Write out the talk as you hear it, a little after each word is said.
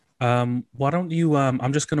Why don't you?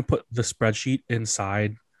 I'm just gonna put the spreadsheet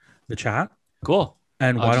inside the chat, Cool.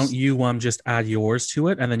 and I'll why don't just you just add yours to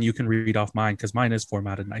it, and then you can read off mine because mine is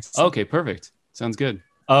formatted nicely. Okay, perfect. Sounds good.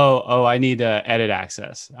 Oh, I need edit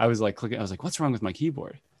access. I was like clicking. I was like, what's wrong with my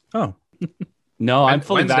keyboard? Oh, No, I'm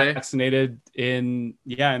fully Wednesday. vaccinated in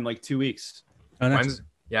like 2 weeks. oh, nice, Wednesday.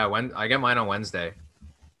 Yeah, when I get mine on Wednesday.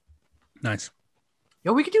 nice.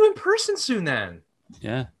 Yo, we could do in person soon then.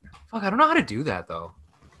 Yeah. Fuck, I don't know how to do that though.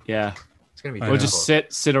 Yeah. It's gonna be I We'll know. just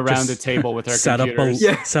difficult. sit around Just a table with our set computers.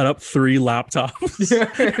 Yeah. set up 3 laptops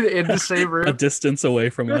in the same a room. distance away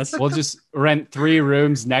from us. We'll just rent 3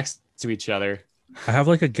 rooms next to each other. I have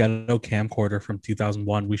like a ghetto camcorder from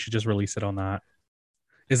 2001. We should just release it on that.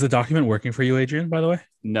 Is the document working for you, Adrian? By the way,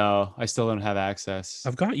 No, I still don't have access.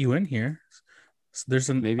 I've got you in here. There's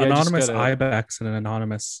an Maybe I just anonymous gotta- ibex and an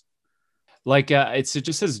anonymous. Like it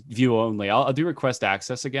just says view only. I'll do request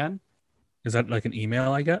access again. Is that like an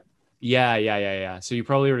email I get? Yeah. So you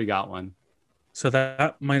probably already got one. So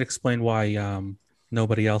that might explain why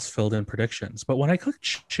nobody else filled in predictions. But when I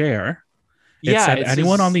clicked share, it said it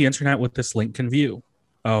anyone says- on the internet with this link can view.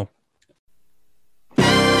 Oh,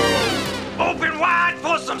 Open wide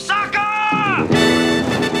for some soccer!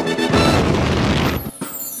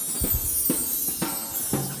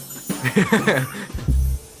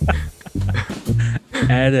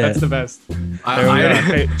 edit. That's the best. There we go.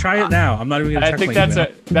 Hey, try it now. I'm not even gonna I check think my that's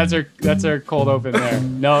email. that's our cold open there.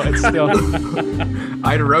 No, it's still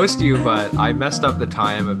I'd roast you, but I messed up the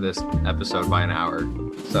time of this episode by an hour.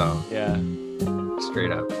 So yeah.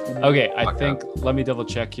 straight up. Okay, I Fuck think let me double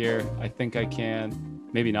check here. I think I can.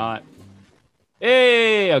 Maybe not.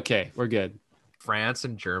 Hey, okay, we're good. France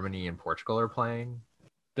and Germany and Portugal are playing.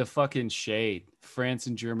 The fucking shade. France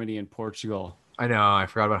and Germany and Portugal. I know. I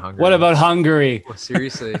forgot about Hungary. What about Hungary? Well,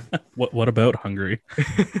 seriously? What about Hungary?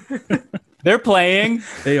 They're playing.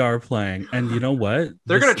 They are playing, and you know what?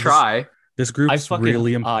 They're gonna try. This group's I fucking-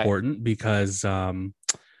 really important because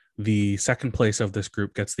the second place of this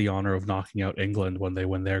group gets the honor of knocking out England when they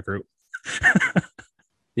win their group.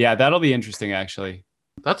 Yeah, that'll be interesting actually.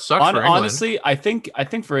 That sucks for England. Honestly, I think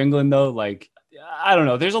for England though, like I don't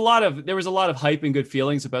know. There was a lot of hype and good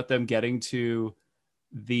feelings about them getting to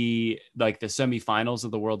the semifinals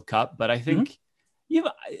of the World Cup, but I think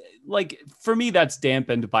like for me that's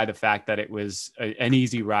dampened by the fact that it was an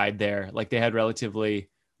easy ride there. Like they had relatively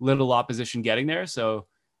little opposition getting there, so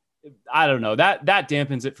I don't know. That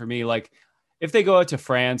dampens it for me. Like if they go out to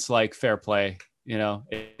France, like fair play,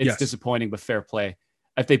 it's Yes. disappointing, but fair play.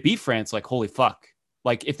 If they beat France, like holy fuck.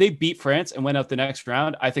 Like if they beat France and went out the next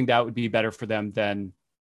round, I think that would be better for them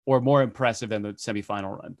or more impressive than the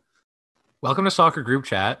semifinal run. Welcome to Soccer Group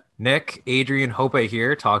Chat. Nick, Adrian, Hope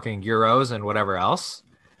here talking Euros and whatever else.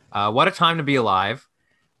 What a time to be alive.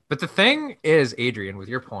 But the thing is, Adrian, with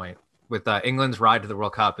your point, with England's ride to the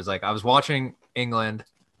World Cup is like I was watching England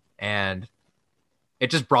and it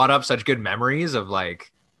just brought up such good memories of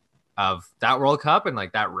that World Cup and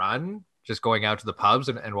like that run, just going out to the pubs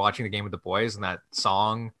and watching the game with the boys and that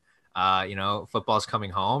song, football's coming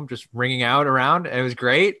home, just ringing out around. It was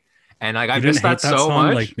great. And like I You missed didn't hate that so song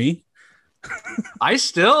much. like me. I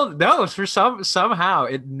still no for somehow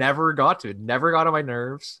it never got on my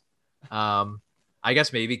nerves. I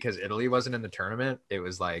guess maybe because Italy wasn't in the tournament, it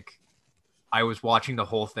was like I was watching the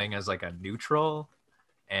whole thing as like a neutral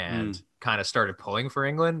and kind of started pulling for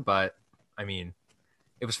England. But I mean,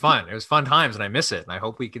 it was fun. It was fun times, and I miss it. And I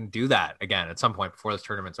hope we can do that again at some point before this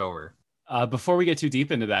tournament's over. Before we get too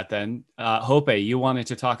deep into that, then Hope, you wanted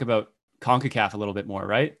to talk about CONCACAF a little bit more,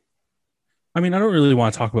 right? I mean, I don't really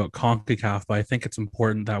want to talk about CONCACAF, but I think it's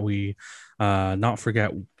important that we not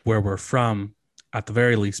forget where we're from, at the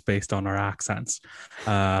very least, based on our accents.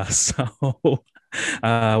 So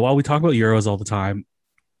while we talk about Euros all the time,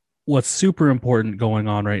 what's super important going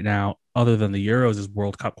on right now, other than the Euros, is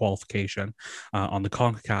World Cup qualification on the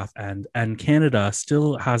CONCACAF end. And Canada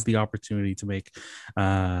still has the opportunity to make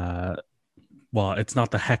it's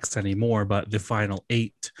not the Hex anymore, but the final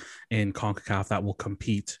 8 in CONCACAF that will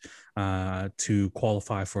compete to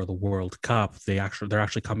qualify for the World Cup. They're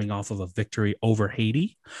actually coming off of a victory over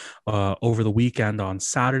Haiti over the weekend. On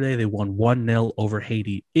Saturday, they won 1-0 over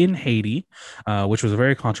Haiti in Haiti, which was a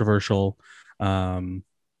very controversial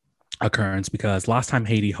occurrence because last time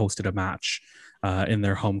Haiti hosted a match in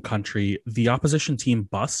their home country, the opposition team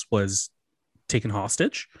bus was taken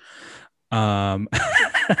hostage.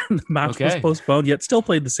 The match was postponed, yet still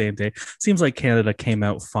played the same day. Seems like Canada came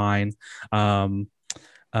out fine.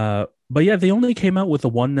 But yeah, they only came out with a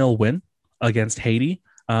 1-0 win against Haiti.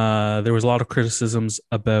 There was a lot of criticisms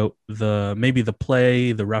about the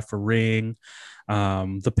play, the refereeing,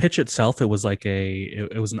 The pitch itself, it was like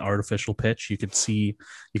it was an artificial pitch. You could see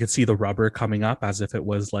the rubber coming up as if it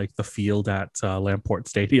was like the field at Lamport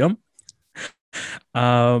Stadium.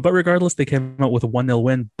 But regardless, they came out with a 1-0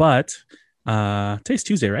 win. But today's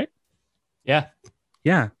Tuesday, right? Yeah.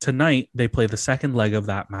 Yeah. Tonight they play the second leg of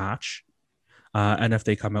that match. And if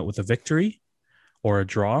they come out with a victory or a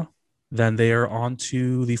draw, then they are on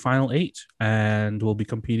to the final 8 and will be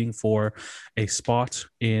competing for a spot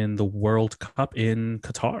in the World Cup in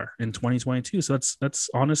Qatar in 2022. So that's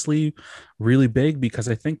honestly really big, because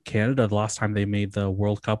I think Canada, the last time they made the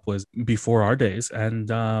World Cup was before our days. And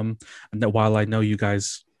that while I know you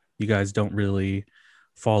guys don't really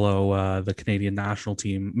follow the Canadian national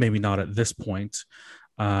team, maybe not at this point,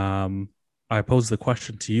 I pose the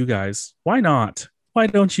question to you guys: why not? Why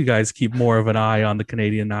don't you guys keep more of an eye on the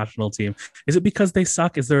Canadian national team? Is it because they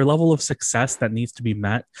suck? Is there a level of success that needs to be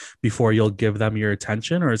met before you'll give them your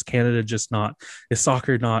attention? Or is Canada just not, is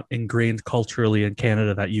soccer not ingrained culturally in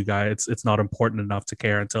Canada that you guys, it's not important enough to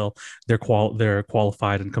care until they're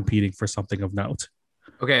qualified and competing for something of note?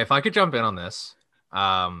 Okay, if I could jump in on this,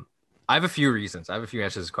 I have a few reasons. I have a few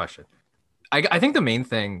answers to this question. I think the main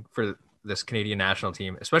thing for this Canadian national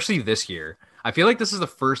team, especially this year, I feel like this is the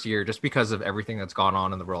first year, just because of everything that's gone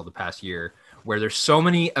on in the world the past year, where there's so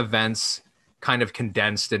many events kind of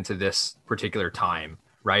condensed into this particular time,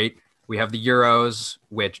 right? We have the Euros,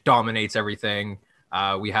 which dominates everything.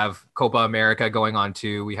 We have Copa America going on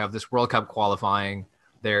too. We have this World Cup qualifying.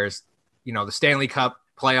 There's, the Stanley Cup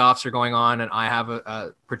playoffs are going on, and I have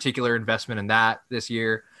a particular investment in that this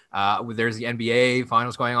year. There's the NBA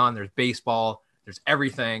finals going on. There's baseball. There's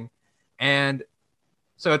everything. And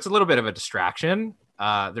so it's a little bit of a distraction.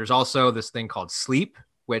 There's also this thing called sleep,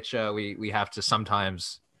 which we have to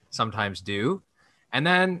sometimes do. And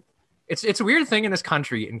then it's a weird thing in this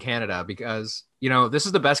country, in Canada, because, this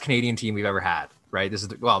is the best Canadian team we've ever had, right? This is,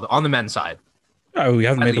 on the men's side. Oh, we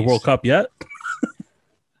haven't made the World Cup yet.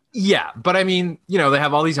 Yeah. But I mean, they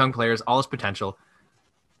have all these young players, all this potential,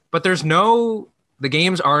 but the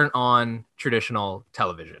games aren't on traditional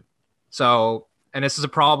television. So, and this is a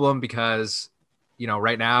problem because,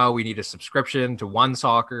 right now we need a subscription to One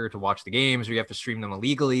Soccer to watch the games, or you have to stream them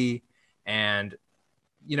illegally. And,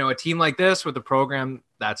 a team like this with a program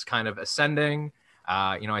that's kind of ascending,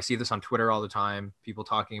 I see this on Twitter all the time, people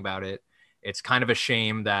talking about it. It's kind of a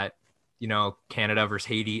shame that, Canada versus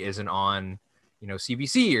Haiti isn't on,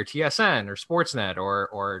 CBC or TSN or Sportsnet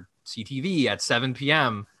or CTV at 7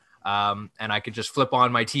 p.m. And I could just flip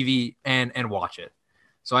on my TV and watch it.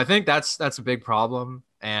 So I think that's a big problem,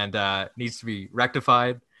 and needs to be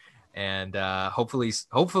rectified. And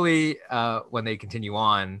hopefully when they continue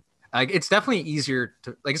on, it's definitely easier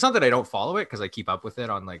to, it's not that I don't follow it, because I keep up with it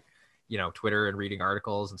on Twitter and reading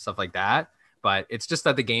articles and stuff like that. But it's just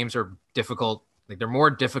that the games are difficult. They're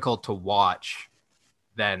more difficult to watch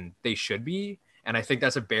than they should be. And I think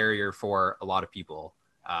that's a barrier for a lot of people,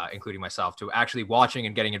 including myself, to actually watching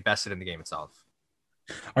and getting invested in the game itself.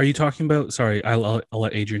 Are you talking about, sorry, I'll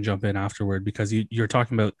let Adrian jump in afterward, because you're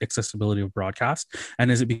talking about accessibility of broadcast.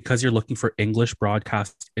 And is it because you're looking for English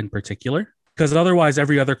broadcast in particular? Because otherwise,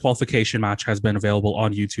 every other qualification match has been available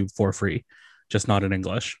on YouTube for free, just not in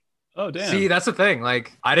English. Oh, damn. See, that's the thing. I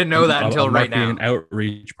didn't know that until right now. An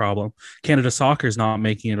outreach problem. Canada Soccer is not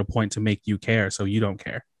making it a point to make you care, so you don't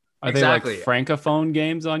care. Are they like francophone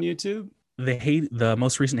games on YouTube? The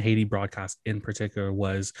most recent Haiti broadcast in particular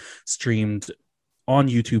was streamed on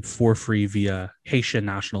YouTube for free via Haitian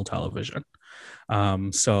national television.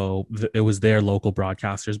 So it was their local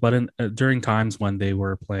broadcasters, but during times when they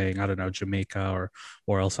were playing, I don't know, Jamaica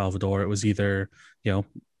or El Salvador, it was either,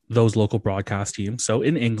 those local broadcast teams. So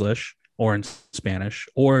in English or in Spanish,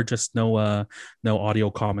 or just no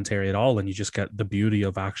audio commentary at all. And you just get the beauty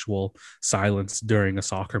of actual silence during a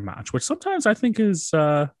soccer match, which sometimes I think is,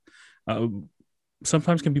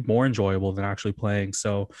 sometimes can be more enjoyable than actually playing.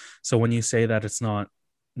 So when you say that it's not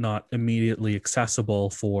immediately accessible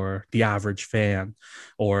for the average fan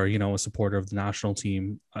or, a supporter of the national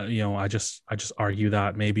team, I just argue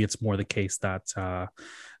that maybe it's more the case that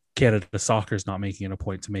Canada Soccer is not making it a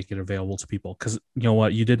point to make it available to people. Because you know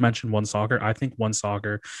what, you did mention One Soccer. I think One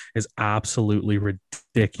Soccer is absolutely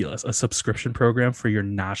ridiculous. A subscription program for your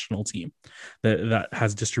national team that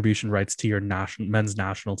has distribution rights to your men's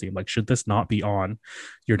national team. Should this not be on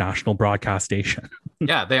your national broadcast station?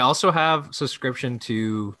 Yeah, they also have subscription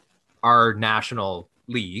to our national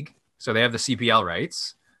league. So they have the CPL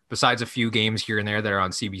rights, besides a few games here and there that are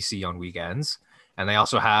on CBC on weekends. And they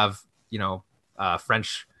also have,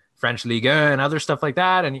 French Liga and other stuff like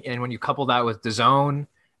that. And when you couple that with DAZN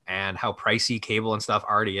and how pricey cable and stuff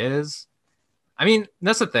already is, I mean,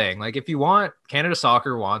 that's the thing. Like, if you want, Canada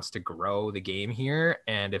Soccer wants to grow the game here,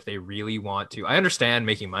 and if they really want to, I understand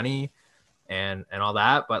making money and all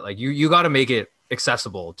that, but like you got to make it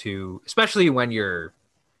accessible to, especially when you're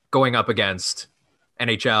going up against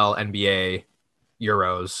NHL, NBA,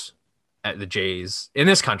 Euros, at the Jays in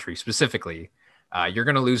this country specifically. You're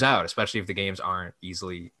going to lose out, especially if the games aren't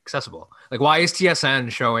easily accessible. Like, why is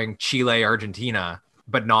TSN showing Chile, Argentina,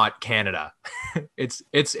 but not Canada? It's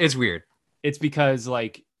weird. It's because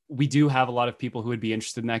like we do have a lot of people who would be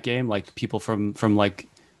interested in that game, like people from like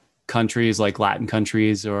countries like Latin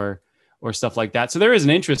countries or stuff like that. So there is an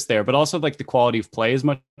interest there, but also like the quality of play is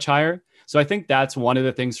much higher. So I think that's one of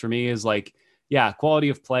the things for me is like, yeah, quality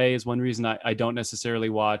of play is one reason I don't necessarily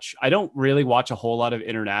watch. I don't really watch a whole lot of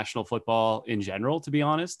international football in general, to be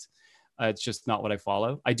honest. It's just not what I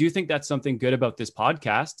follow. I do think that's something good about this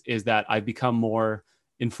podcast is that I've become more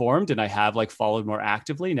informed and I have like followed more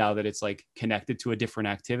actively now that it's like connected to a different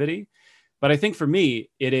activity. But I think for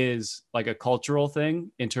me, it is like a cultural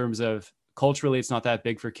thing in terms of culturally, it's not that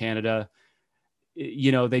big for Canada.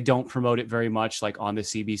 You know, they don't promote it very much like on the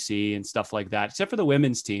CBC and stuff like that, except for the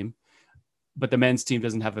women's team. But the men's team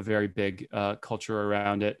doesn't have a very big culture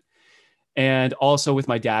around it. And also with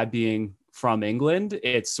my dad being from England,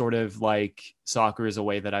 it's sort of like soccer is a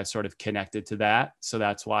way that I've sort of connected to that. So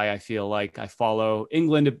that's why I feel like I follow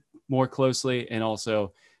England more closely. And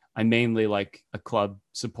also I'm mainly like a club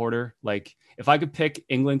supporter. Like if I could pick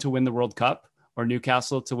England to win the World Cup or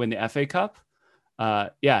Newcastle to win the FA Cup,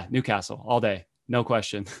 yeah, Newcastle all day, no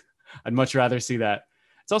question. I'd much rather see that.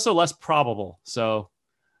 It's also less probable. So,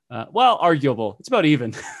 well, arguable. It's about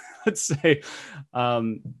even, let's say.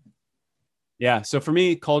 Yeah. So for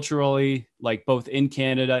me, culturally, like both in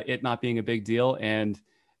Canada, it not being a big deal, and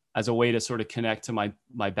as a way to sort of connect to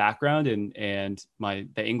my background and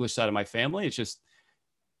the English side of my family, it's just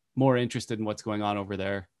more interested in what's going on over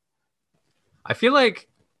there. I feel like,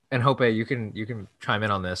 and Hope, you can chime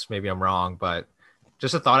in on this. Maybe I'm wrong, but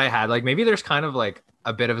just a thought I had, like maybe there's kind of like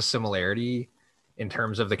a bit of a similarity in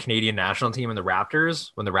terms of the Canadian national team and the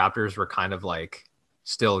Raptors, when the Raptors were kind of like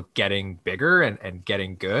still getting bigger and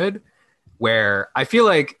getting good, where I feel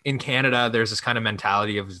like in Canada, there's this kind of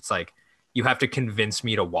mentality of it's like, you have to convince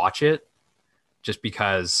me to watch it just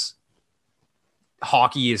because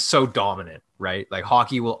hockey is so dominant, right? Like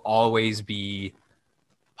hockey will always be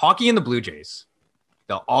hockey and the Blue Jays.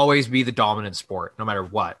 They'll always be the dominant sport, no matter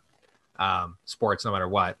what. Sports, no matter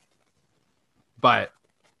what. But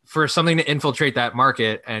for something to infiltrate that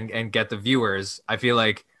market and get the viewers, I feel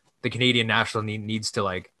like the Canadian national needs to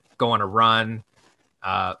like go on a run,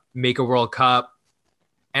 make a World Cup,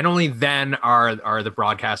 and only then are the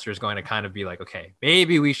broadcasters going to kind of be like, okay,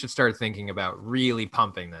 maybe we should start thinking about really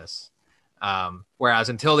pumping this. Whereas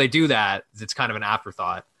until they do that, it's kind of an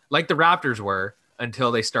afterthought, like the Raptors were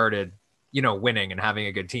until they started, winning and having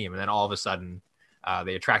a good team, and then all of a sudden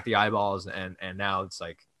they attract the eyeballs, and now it's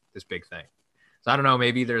like this big thing. So I don't know,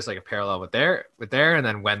 maybe there's like a parallel with there, and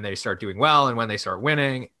then when they start doing well and when they start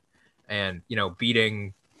winning and,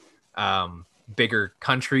 beating bigger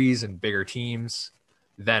countries and bigger teams,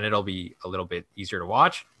 then it'll be a little bit easier to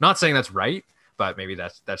watch. Not saying that's right, but maybe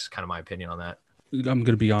that's kind of my opinion on that. I'm going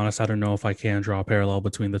to be honest. I don't know if I can draw a parallel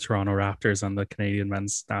between the Toronto Raptors and the Canadian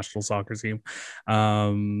men's national soccer team.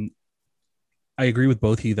 I agree with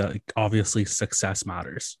both of you that obviously success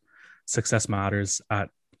matters. Success matters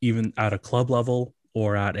even at a club level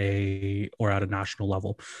or at a national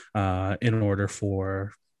level, in order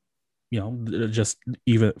for, just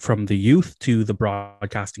even from the youth to the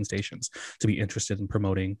broadcasting stations to be interested in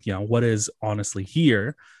promoting, what is honestly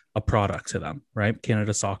here a product to them, right?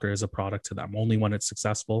 Canada Soccer is a product to them. Only when it's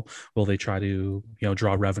successful will they try to,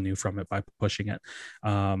 draw revenue from it by pushing it.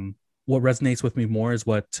 What resonates with me more is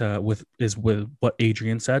with what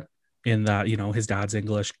Adrian said, in that, his dad's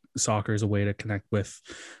English, soccer is a way to connect with,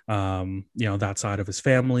 that side of his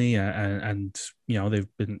family. And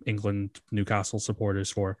they've been England, Newcastle supporters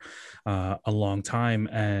for a long time.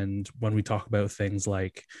 And when we talk about things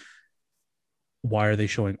like, why are they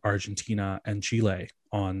showing Argentina and Chile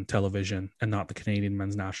on television and not the Canadian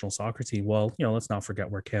men's national soccer team? Well, let's not forget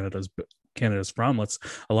where Canada's from.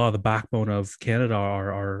 A lot of the backbone of Canada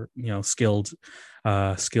are skilled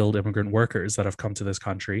immigrant workers that have come to this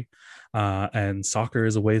country, and soccer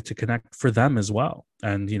is a way to connect for them as well.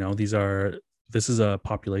 And this is a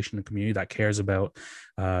population and community that cares about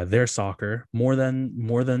their soccer more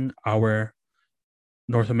than our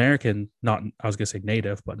North American, not I was gonna say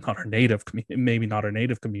native, but not our native community, maybe not our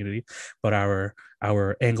native community, but our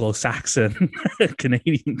Anglo-Saxon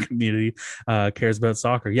Canadian community cares about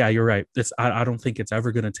soccer. Yeah, you're right. I don't think it's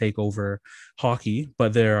ever gonna take over hockey,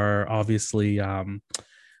 but there are obviously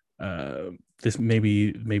this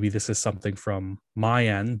maybe this is something from my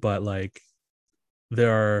end, but like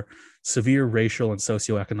there are severe racial and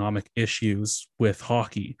socioeconomic issues with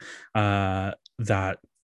hockey that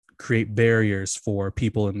create barriers for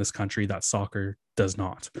people in this country that soccer does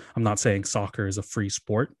not. I'm not saying soccer is a free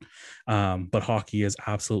sport, but hockey is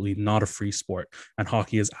absolutely not a free sport, and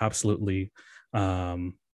hockey is absolutely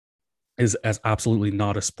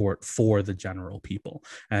not a sport for the general people,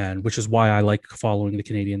 and which is why I like following the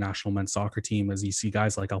Canadian national men's soccer team. As you see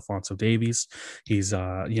guys like Alphonso Davies, he's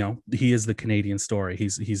he is the Canadian story.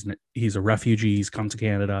 He's a refugee. He's come to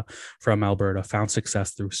Canada from Alberta, found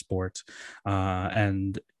success through sport,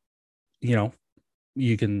 and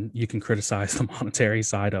you can criticize the monetary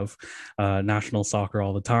side of national soccer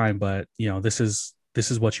all the time, but this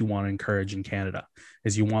is what you want to encourage in Canada,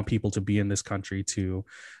 is you want people to be in this country to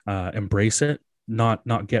embrace it,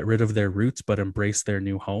 not get rid of their roots, but embrace their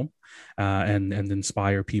new home, and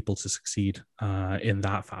inspire people to succeed in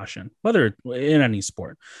that fashion, whether in any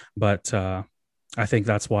sport. But I think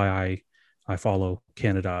that's why I follow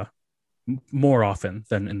Canada more often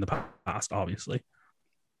than in the past, obviously.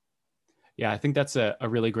 Yeah, I think that's a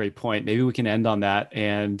really great point. Maybe we can end on that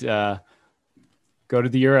and go to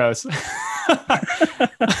the Euros.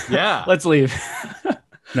 Yeah. Let's leave.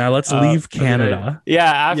 Now let's leave Canada.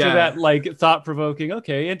 Yeah, after that, like, thought-provoking,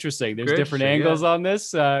 okay, interesting. There's Good different shit, angles on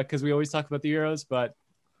this because we always talk about the Euros, but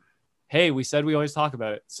hey, we said we always talk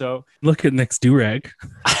about it. So Look at Nick's do-rag.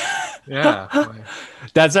 Yeah.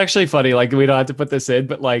 that's actually funny. Like, we don't have to put this in,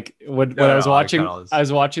 but like when I was watching, I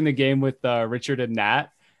was watching the game with Richard and Nat,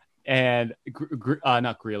 and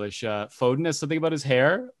not Grealish, Foden has something about his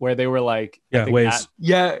hair where they were like, waves.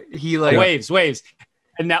 He like waves.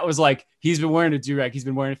 And that was like, he's been wearing a do-rag. He's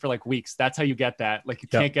been wearing it for like weeks. That's how you get that. Like, you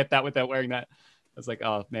can't get that without wearing that. I was like,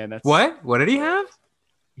 oh man, that's what did he have?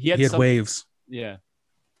 He had waves. Yeah.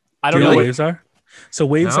 I don't know what waves are. So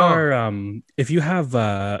waves are if you have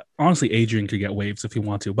honestly, Adrian could get waves if you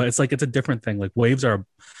want to, but it's a different thing. Like, waves are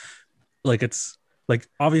like, it's like,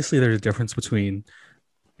 obviously there's a difference between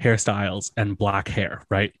hairstyles and black hair,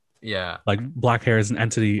 right? Yeah. Like, black hair is an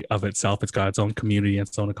entity of itself. It's got its own community and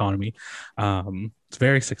its own economy. It's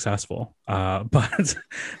very successful. But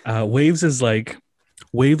waves is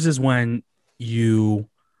when you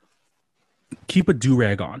keep a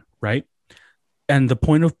do-rag on, right? And the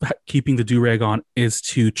point of keeping the do-rag on is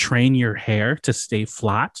to train your hair to stay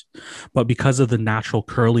flat. But because of the natural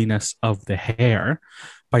curliness of the hair,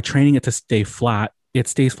 by training it to stay flat, it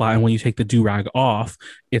stays flat. And when you take the do-rag off,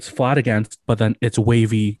 it's flat again, but then it's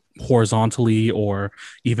wavy horizontally, or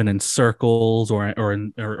even in circles, or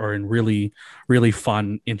in really, really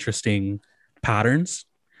fun, interesting patterns.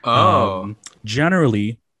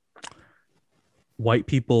 Generally, white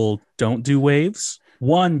people don't do waves.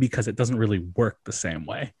 One, because it doesn't really work the same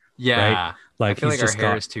way. Yeah. Right? Like, I feel like our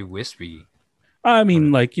hair is too wispy. I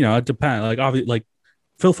mean, it depends. Like, obviously, like,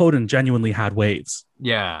 Phil Foden genuinely had waves.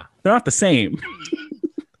 Yeah. They're not the same.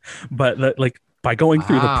 But by going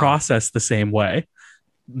through the process the same way,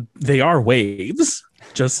 they are waves,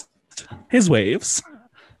 just his waves.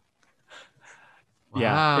 Wow.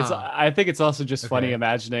 Yeah. I think it's also just funny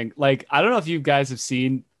imagining, like, I don't know if you guys have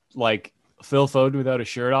seen like Phil Foden without a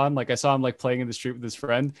shirt on. Like, I saw him like playing in the street with his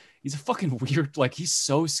friend. He's a fucking weird, like, he's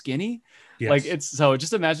so skinny. Yes. Like, it's so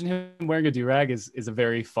just imagine him wearing a do-rag is a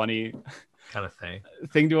very funny kind of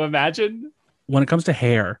thing to imagine. When it comes to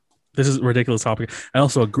hair, this is a ridiculous topic. And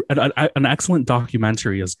also an excellent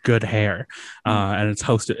documentary is Good Hair. And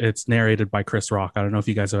it's narrated by Chris Rock. I don't know if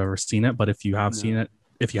you guys have ever seen it, but if you have seen it,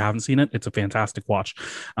 if you haven't seen it, it's a fantastic watch.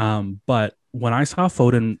 But when I saw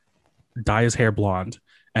Foden dye his hair blonde,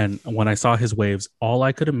 and when I saw his waves, all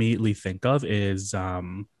I could immediately think of is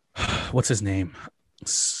what's his name?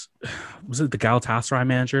 Was it the Galatasaray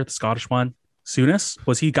manager, the Scottish one? Souness?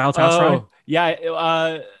 Was he Galatasaray? Oh,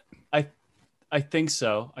 yeah. I think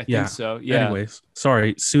so. I think so. Yeah. Anyways,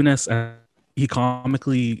 sorry. Souness, he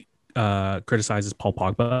comically criticizes Paul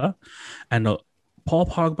Pogba, and Paul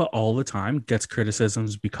Pogba all the time gets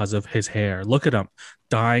criticisms because of his hair. Look at him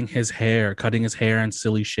dyeing his hair, cutting his hair in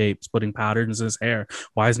silly shapes, putting patterns in his hair.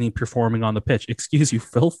 Why isn't he performing on the pitch? Excuse you,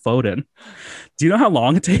 Phil Foden. Do you know how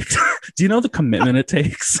long it takes? Do you know the commitment it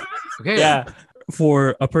takes? Okay. Yeah.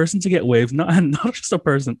 For a person to get waves, not just a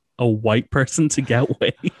person, a white person to get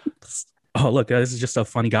waves. Oh, look, this is just a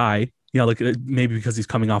funny guy yeah, like maybe because he's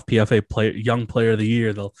coming off PFA player, young player of the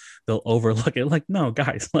year, they'll overlook it. Like, no,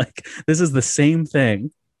 guys, like this is the same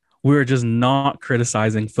thing. We're just not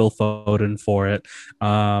criticizing Phil Foden for it.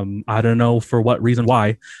 I don't know for what reason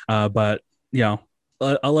why, but you know,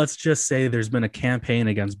 let's just say there's been a campaign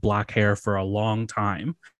against black hair for a long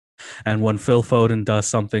time. And when Phil Foden does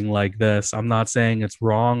something like this, I'm not saying it's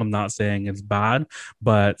wrong. I'm not saying it's bad,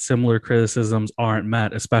 but similar criticisms aren't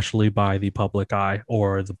met, especially by the public eye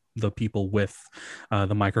or the people with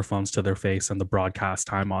the microphones to their face and the broadcast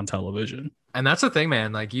time on television. And that's the thing,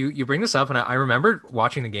 man. Like you bring this up, and I remember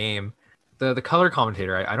watching the game. The color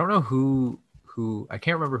commentator, I don't know who I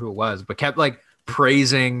can't remember who it was, but kept like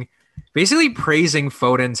basically praising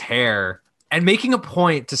Foden's hair and making a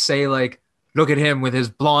point to say like, look at him with his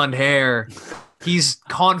blonde hair. He's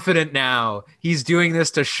confident now. He's doing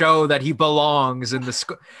this to show that he belongs in the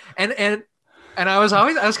school. And I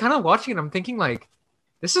was kind of watching it. I'm thinking like,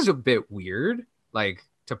 this is a bit weird. Like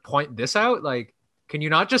to point this out, like, can you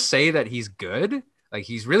not just say that he's good? Like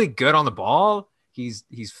he's really good on the ball. He's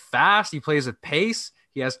fast. He plays with pace.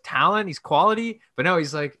 He has talent. He's quality. But no,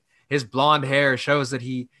 he's like, his blonde hair shows that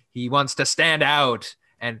he wants to stand out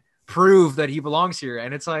and prove that he belongs here.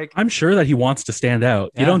 And it's like, I'm sure that he wants to stand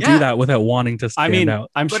out. You don't do that without wanting to stand out.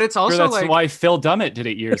 I'm but sure it's also that's like, why Phil Dummett did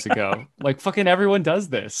it years ago. Like fucking everyone does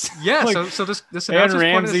this. Yeah. Like, so this Aaron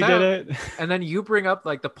Ramsey did it. And then you bring up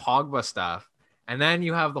like the Pogba stuff. And then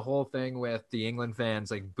you have the whole thing with the England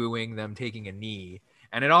fans like booing them taking a knee.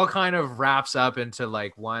 And it all kind of wraps up into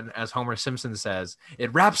like one, as Homer Simpson says,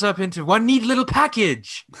 it wraps up into one neat little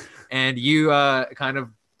package. And you kind of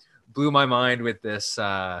blew my mind with this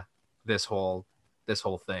whole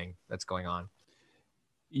thing that's going on.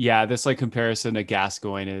 Yeah, this like comparison to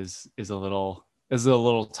Gascoigne is a little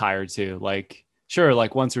tired too. Like sure,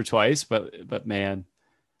 like once or twice, but man,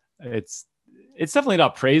 it's definitely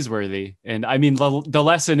not praiseworthy. And I mean the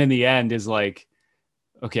lesson in the end is like,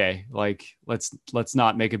 okay, like let's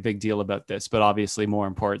not make a big deal about this. But obviously more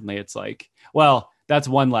importantly, it's like, well, that's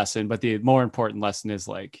one lesson, but the more important lesson is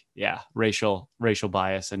like, yeah, racial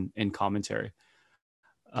bias and commentary.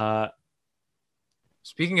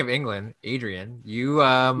 Speaking of England, Adrian, you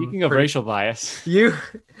speaking of racial bias, you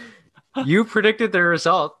predicted the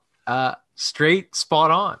result straight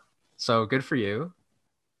spot on. So good for you.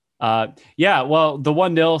 Yeah, well, the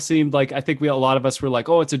 1-0 seemed like, I think a lot of us were like,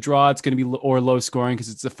 oh, it's a draw. It's going to be or low scoring because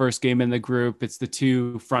it's the first game in the group. It's the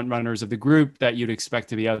two front runners of the group that you'd expect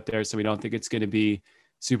to be out there. So we don't think it's going to be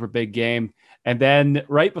super big game. And then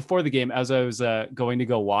right before the game, as I was going to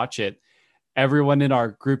go watch it, everyone in our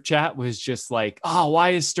group chat was just like, oh, why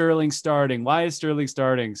is Sterling starting? Why is Sterling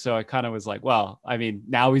starting? So I kind of was like, well, I mean,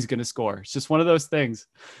 now he's going to score. It's just one of those things.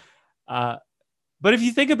 But if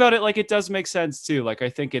you think about it, like it does make sense too. Like I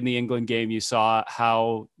think in the England game, you saw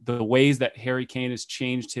how the ways that Harry Kane has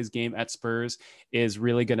changed his game at Spurs is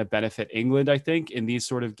really going to benefit England. I think in these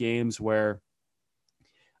sort of games where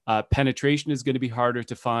penetration is going to be harder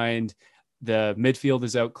to find, the midfield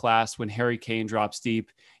is outclassed. When Harry Kane drops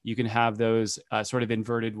deep, you can have those sort of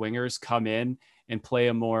inverted wingers come in and play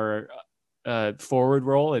a more forward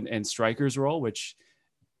role and striker's role, which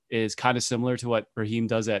is kind of similar to what Raheem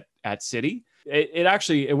does at City.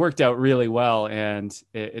 It worked out really well, and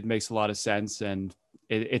it makes a lot of sense, and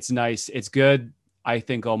it's nice. It's good, I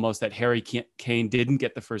think, almost that Harry Kane didn't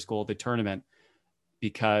get the first goal of the tournament,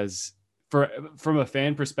 because from a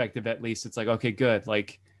fan perspective, at least, it's like, okay, good.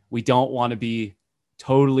 Like we don't want to be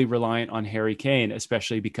totally reliant on Harry Kane,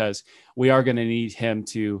 especially because we are going to need him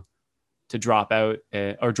to drop out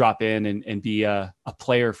or drop in and be a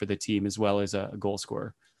player for the team as well as a goal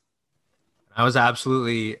scorer. I was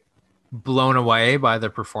absolutely blown away by the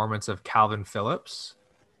performance of Calvin Phillips.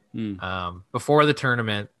 Before the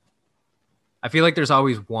tournament, I feel like there's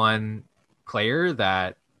always one player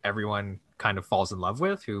that everyone kind of falls in love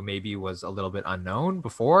with who maybe was a little bit unknown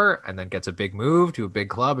before and then gets a big move to a big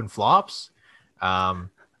club and flops. I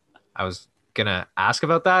was gonna ask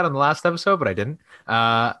about that on the last episode, but I didn't.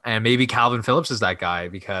 And maybe Calvin Phillips is that guy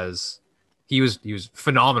because he was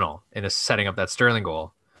phenomenal in setting up that Sterling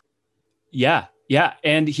goal. Yeah.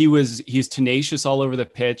 And he's tenacious all over the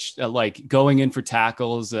pitch, like going in for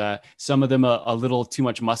tackles, some of them a little too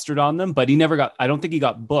much mustard on them, but I don't think he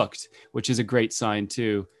got booked, which is a great sign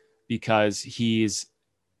too, because he's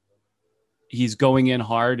going in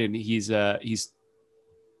hard and he's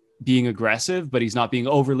being aggressive, but he's not being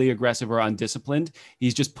overly aggressive or undisciplined.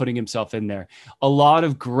 He's just putting himself in there. A lot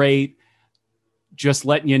of great just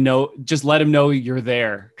let him know you're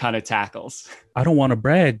there kind of tackles. I don't want to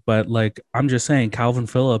brag, but like I'm just saying, Calvin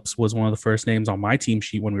Phillips was one of the first names on my team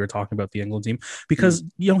sheet when we were talking about the England team because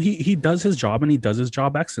he does his job and he does his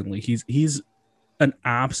job excellently. He's an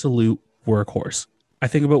absolute workhorse. I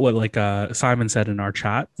think about what like Simon said in our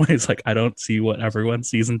chat when it's like I don't see what everyone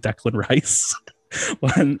sees in Declan Rice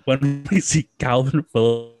when we see Calvin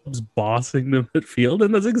Phillips bossing the midfield,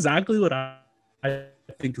 and that's exactly what I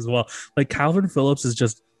think as well. Like Calvin Phillips is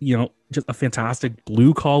just a fantastic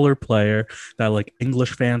blue collar player that like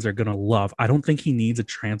English fans are gonna love. I don't think he needs a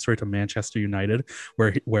transfer to Manchester United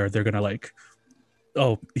where they're gonna like,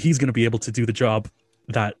 oh, he's gonna be able to do the job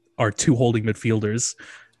that our two holding midfielders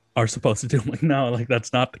are supposed to do. I'm like, no, like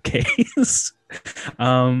that's not the case.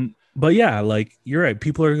 But yeah, like you're right.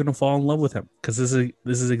 People are gonna fall in love with him because this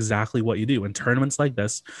is exactly what you do in tournaments like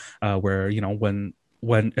this, where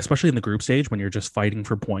when especially in the group stage when you're just fighting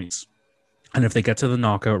for points, and if they get to the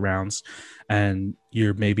knockout rounds, and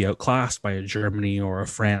you're maybe outclassed by a Germany or a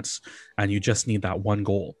France, and you just need that one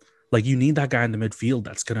goal. Like you need that guy in the midfield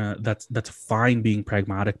that's fine being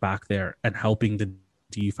pragmatic back there and helping the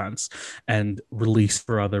defense and release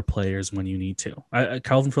for other players when you need to.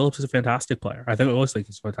 Calvin Phillips is a fantastic player. I always think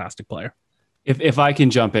he's a fantastic player. If I can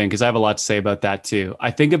jump in, because I have a lot to say about that too.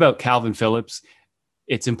 I think about Calvin Phillips.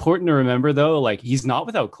 It's important to remember though, like he's not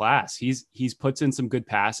without class. He's puts in some good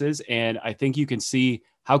passes, and I think you can see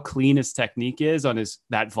how clean his technique is on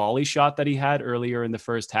that volley shot that he had earlier in the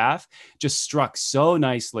first half. Just struck so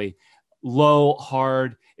nicely, low,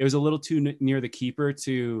 hard. It was a little too near the keeper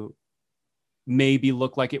to maybe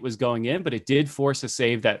look like it was going in, but it did force a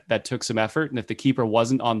save that took some effort. And if the keeper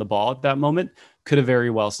wasn't on the ball at that moment, could have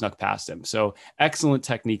very well snuck past him. So excellent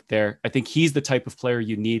technique there. I think he's the type of player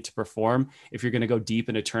you need to perform if you're going to go deep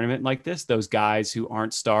in a tournament like this. Those guys who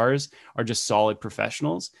aren't stars are just solid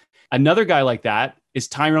professionals. Another guy like that is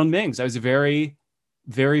Tyrone Mings. I was very,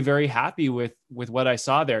 very, very happy with what I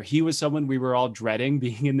saw there. He was someone we were all dreading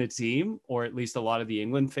being in the team, or at least a lot of the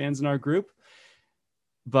England fans in our group.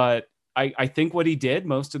 But I think what he did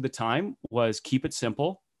most of the time was keep it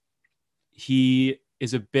simple. He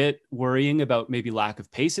is a bit worrying about maybe lack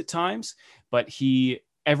of pace at times, but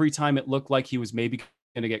every time it looked like he was maybe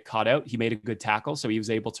going to get caught out, he made a good tackle, so he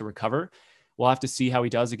was able to recover. We'll have to see how he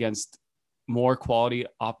does against more quality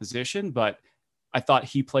opposition, but I thought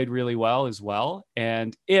he played really well as well.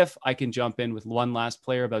 And if I can jump in with one last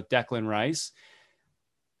player about Declan Rice,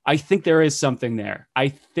 I think there is something there. I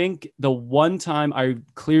think the one time I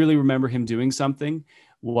clearly remember him doing something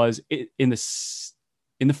was in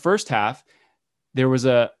the first half. There was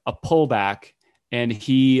a pullback, and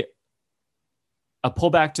a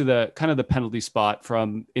pullback to the kind of the penalty spot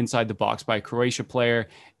from inside the box by a Croatia player,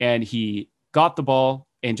 and he got the ball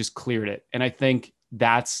and just cleared it. And I think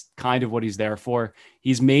that's kind of what he's there for.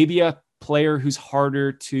 He's maybe a player who's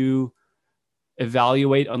harder to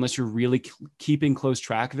evaluate unless you're really keeping close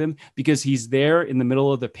track of him, because he's there in the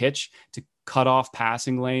middle of the pitch to cut off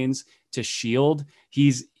passing lanes, to shield.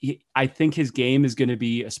 I think his game is going to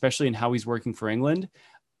be, especially in how he's working for England,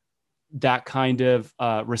 that kind of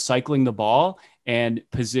recycling the ball and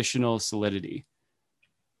positional solidity.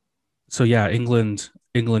 So yeah, England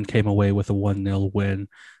came away with a 1-0 win.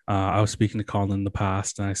 I was speaking to Colin in the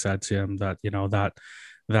past, and I said to him that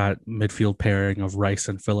that midfield pairing of Rice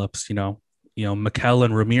and Phillips, Mikel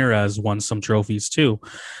and Ramirez won some trophies too.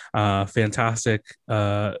 Fantastic.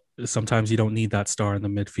 Sometimes you don't need that star in the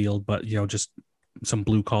midfield, but just some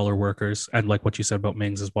blue collar workers, and like what you said about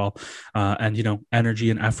Mings as well. And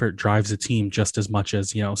energy and effort drives a team just as much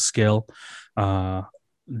as skill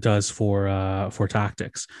does for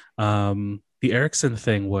tactics. The Eriksen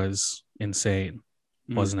thing was insane,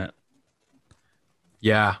 wasn't it?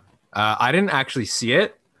 Yeah. I didn't actually see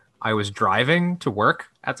it. I was driving to work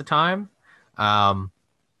at the time,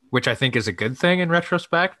 which I think is a good thing in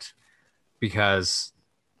retrospect, because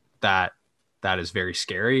that is very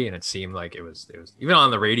scary. And it seemed like it was even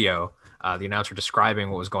on the radio, the announcer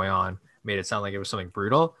describing what was going on made it sound like it was something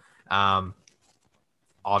brutal.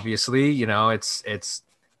 Obviously, it's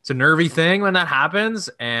a nervy thing when that happens,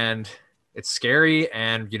 and it's scary,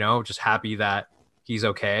 and, just happy that he's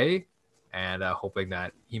okay, and hoping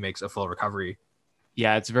that he makes a full recovery.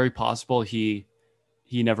 Yeah, it's very possible he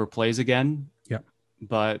never plays again. Yeah.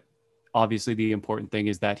 But obviously the important thing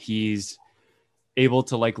is that he's able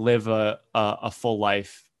to live a full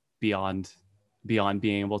life beyond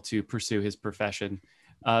being able to pursue his profession.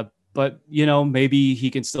 But maybe he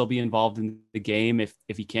can still be involved in the game if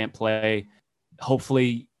he can't play.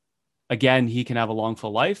 Hopefully, again, he can have a long,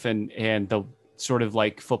 full life, and the sort of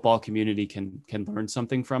like football community can learn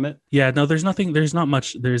something from it? Yeah, no, there's not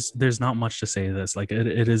much to say to this. Like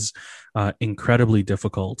it is incredibly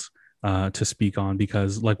difficult to speak on,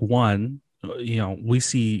 because like one, we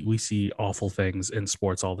see awful things in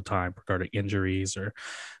sports all the time regarding injuries or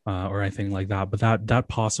anything like that, but that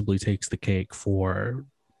possibly takes the cake for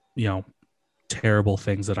terrible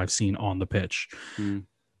things that I've seen on the pitch.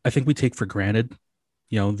 I think we take for granted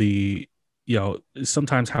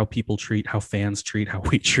sometimes how fans treat how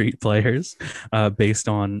we treat players based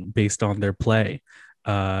on their play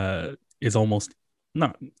is almost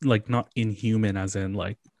not inhuman, as in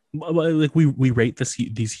like we rate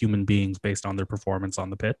these human beings based on their performance on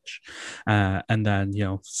the pitch, and then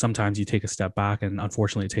sometimes you take a step back, and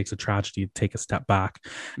unfortunately it takes a tragedy to take a step back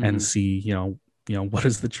and see what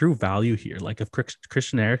is the true value here. Like if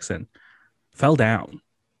Christian Eriksen fell down,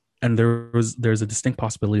 and there's a distinct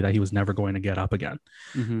possibility that he was never going to get up again.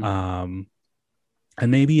 And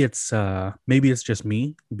maybe it's just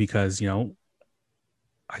me, because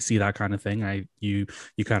I see that kind of thing. You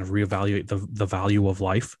kind of reevaluate the value of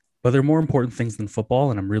life, but there are more important things than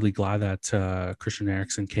football. And I'm really glad that Christian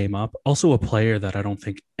Eriksen came up. Also a player that I don't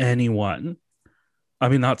think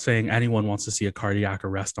not saying anyone wants to see a cardiac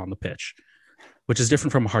arrest on the pitch, which is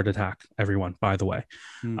different from a heart attack, everyone, by the way.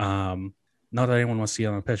 Not that anyone wants to see it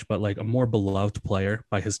on the pitch, but like a more beloved player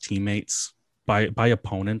by his teammates, by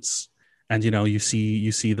opponents. And, you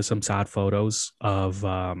see some sad photos of,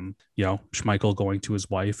 Schmeichel going to his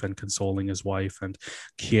wife and consoling his wife, and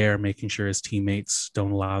Kier making sure his teammates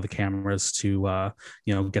don't allow the cameras to,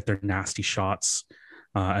 get their nasty shots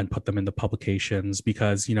and put them in the publications,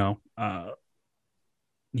 because,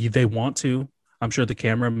 they want to. I'm sure the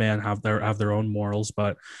cameraman have their own morals,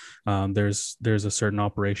 but there's a certain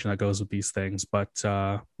operation that goes with these things. But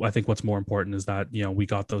I think what's more important is that we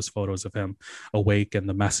got those photos of him awake, and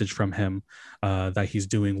the message from him that he's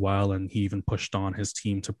doing well, and he even pushed on his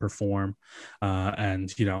team to perform.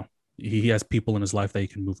 And he has people in his life that he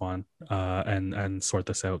can move on and sort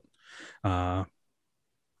this out. And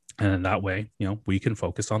in that way, we can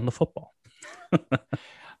focus on the football.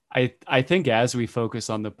 I think as we focus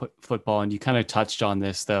on the football, and you kind of touched on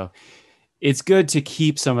this though, it's good to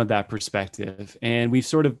keep some of that perspective. And we've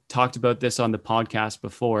sort of talked about this on the podcast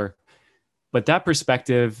before, but that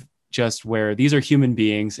perspective, just where these are human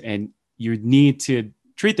beings and you need to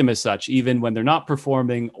treat them as such, even when they're not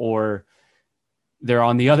performing or they're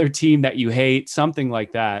on the other team that you hate, something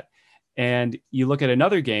like that. And you look at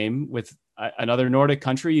another game with another Nordic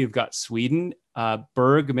country, you've got Sweden.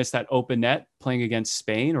 Berg missed that open net playing against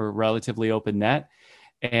Spain, or relatively open net.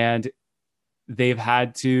 And they've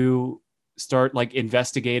had to start like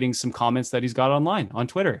investigating some comments that he's got online on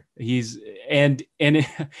Twitter. And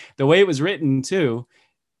the way it was written too,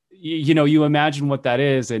 you imagine what that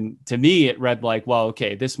is. And to me, it read like, well,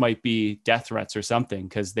 okay, this might be death threats or something.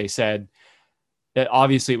 Cause they said that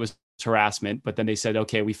obviously it was harassment, but then they said,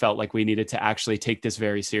 okay, we felt like we needed to actually take this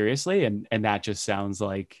very seriously. And that just sounds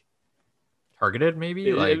like targeted,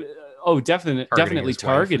 maybe definitely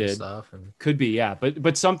targeted stuff could be. Yeah.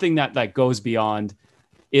 But something that goes beyond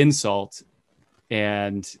insult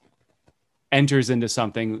and enters into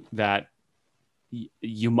something that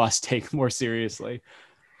you must take more seriously.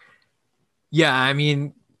 Yeah. I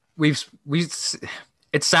mean, it's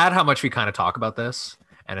sad how much we kind of talk about this,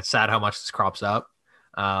 and it's sad how much this crops up.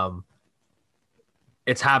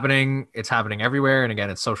 It's happening everywhere. And again,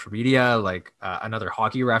 it's social media, like another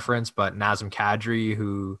hockey reference, but Nazem Kadri,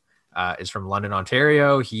 who is from London,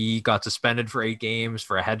 Ontario, he got suspended for 8 games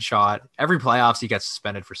for a headshot. Every playoffs he gets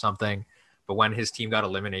suspended for something. But when his team got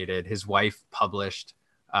eliminated, his wife published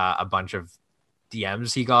a bunch of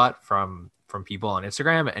DMs he got from people on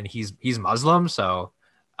Instagram, and he's Muslim. So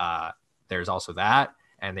there's also that.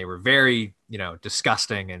 And they were very,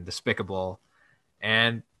 disgusting and despicable.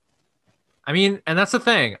 And I mean, and that's the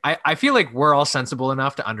thing. I feel like we're all sensible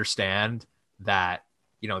enough to understand that,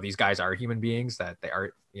 these guys are human beings, that they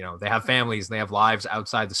are, they have families and they have lives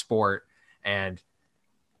outside the sport. And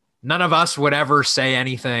none of us would ever say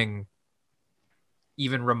anything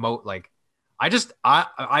even remote. Like,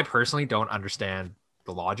 I personally don't understand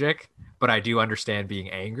the logic, but I do understand being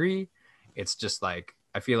angry. It's just like,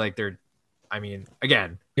 I feel like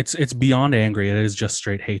again, it's beyond angry. It is just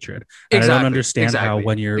straight hatred. And I don't understand how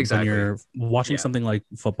when you're watching something like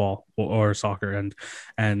football or soccer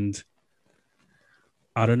and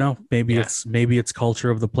I don't know, maybe it's culture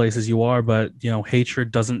of the places you are, but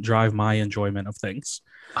hatred doesn't drive my enjoyment of things.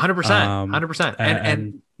 100%.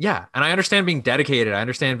 And yeah. And I understand being dedicated. I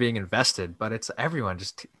understand being invested, but it's everyone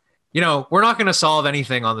just, we're not going to solve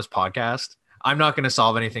anything on this podcast. I'm not going to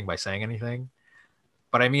solve anything by saying anything.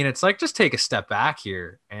 But I mean, it's like, just take a step back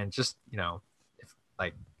here and just, if,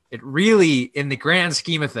 like, it really, in the grand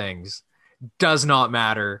scheme of things, does not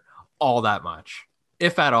matter all that much.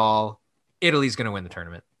 If at all, Italy's going to win the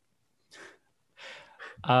tournament.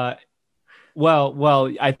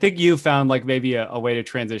 Well, I think you found like maybe a way to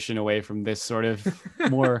transition away from this sort of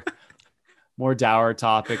more dour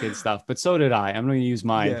topic and stuff, but so did I. I'm going to use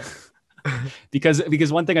mine. Yeah.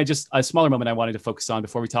 because one thing a smaller moment I wanted to focus on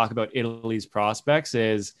before we talk about Italy's prospects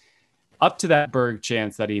is up to that Berg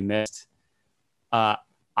chance that he missed.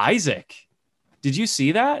 Isaac, did you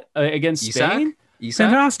see that against Spain? Isak?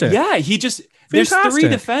 Fantastic. Yeah, there's three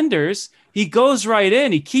defenders. He goes right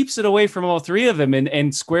in. He keeps it away from all three of them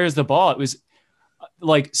and squares the ball. It was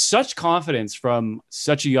like such confidence from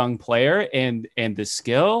such a young player and the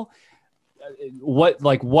skill. What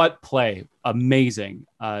play? Amazing.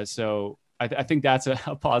 So I think that's a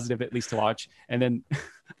positive at least to watch. And then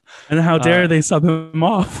and how dare they sub him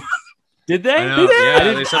off? Did they? I know. Yeah,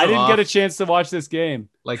 I didn't get a chance to watch this game.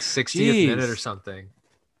 Like 60th minute or something.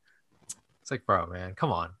 It's like, bro, man,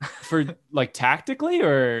 come on. For like tactically,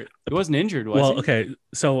 or he wasn't injured, was he? Okay.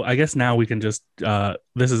 So I guess now we can just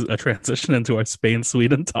this is a transition into our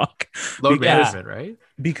Spain-Sweden talk. Load management, right?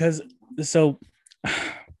 Because so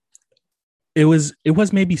it was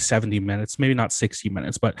maybe 70 minutes, maybe not 60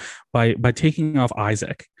 minutes, but by taking off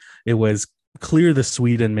Isaac, it was clear the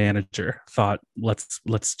Sweden manager thought, let's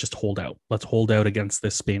just hold out. Let's hold out against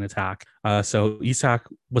this Spain attack. So Isak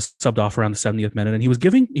was subbed off around the 70th minute, and he was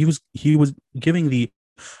giving the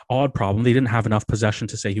odd problem. They didn't have enough possession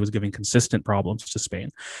to say he was giving consistent problems to Spain,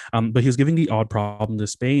 but he was giving the odd problem to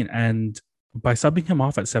Spain. And by subbing him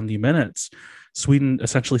off at 70 minutes, Sweden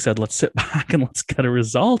essentially said, let's sit back and let's get a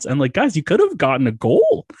result. And like, guys, you could have gotten a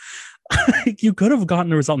goal. You could have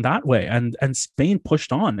gotten a result that way. And Spain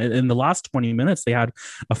pushed on. In the last 20 minutes, they had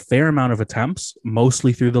a fair amount of attempts,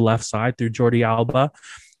 mostly through the left side, through Jordi Alba.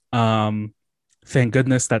 Thank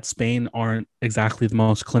goodness that Spain aren't exactly the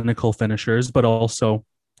most clinical finishers, but also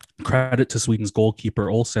credit to Sweden's goalkeeper,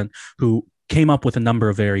 Olsen, who came up with a number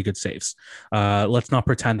of very good saves. Let's not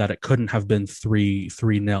pretend that it couldn't have been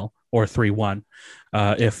 3-0 or 3-1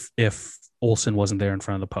 if Olsen wasn't there in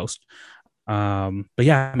front of the post. But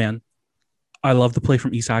yeah, man, I love the play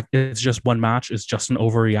from Isak. It's just one match. It's just an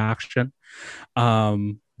overreaction.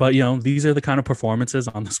 But, these are the kind of performances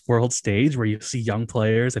on this world stage where you see young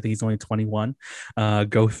players, I think he's only 21,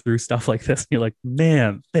 go through stuff like this. And you're like,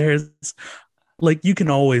 man, there's like, you can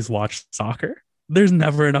always watch soccer. There's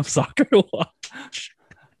never enough soccer to watch.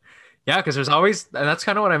 Yeah, because there's always, and that's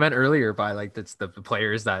kind of what I meant earlier by like, that's the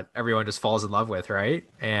players that everyone just falls in love with, right?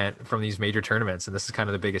 And from these major tournaments, and this is kind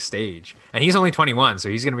of the biggest stage. And he's only 21, so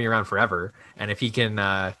he's going to be around forever. And if he can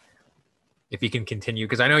continue,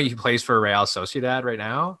 because I know he plays for Real Sociedad right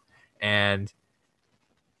now, and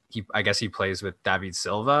I guess he plays with David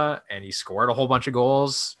Silva, and he scored a whole bunch of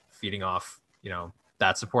goals, feeding off,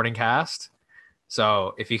 that supporting cast.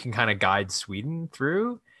 So if he can kind of guide Sweden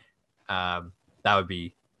through, that would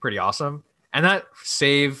be pretty awesome. And that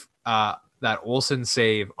save, that Olsen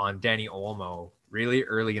save on Danny Olmo really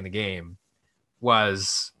early in the game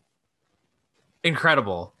was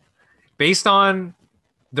incredible based on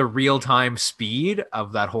the real-time speed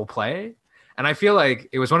of that whole play. And I feel like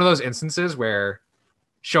it was one of those instances where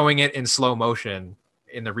showing it in slow motion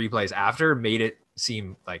in the replays after made it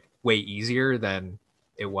seem like way easier than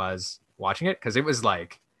it was watching it. Cause it was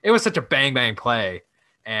such a bang play.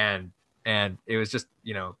 And it was just,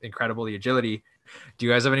 incredible, the agility. Do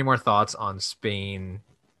you guys have any more thoughts on Spain,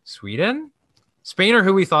 Sweden? Spain are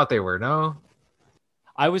who we thought they were, no?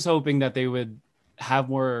 I was hoping that they would have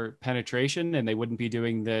more penetration and they wouldn't be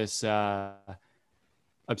doing this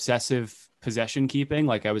obsessive possession keeping.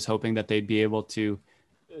 Like I was hoping that they'd be able to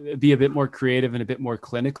be a bit more creative and a bit more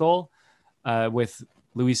clinical with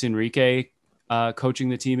Luis Enrique coaching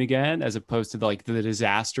the team again, as opposed to the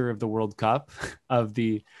disaster of the World Cup of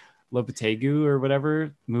the Lopetegu or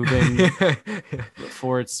whatever moving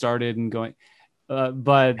before it started and going.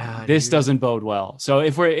 But this doesn't bode well. So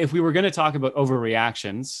if we were going to talk about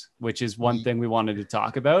overreactions, which is one thing we wanted to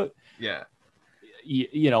talk about,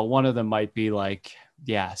 one of them might be like,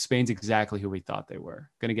 yeah, Spain's exactly who we thought they were.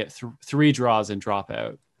 Going to get 3 draws and drop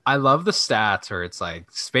out. I love the stats where it's like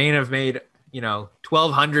Spain have made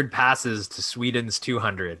 1,200 passes to Sweden's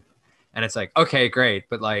 200, and it's like, okay, great,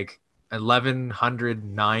 but like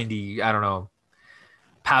 1,190, I don't know,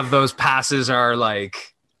 have those passes are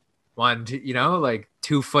like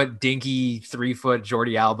 2 foot dinky, 3 foot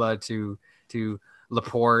Jordi Alba to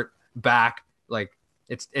Laporte back. Like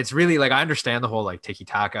it's really like, I understand the whole like tiki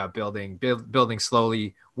taka building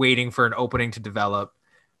slowly, waiting for an opening to develop,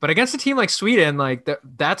 But against a team like Sweden, like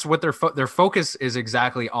that's what their focus is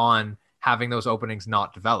exactly on, having those openings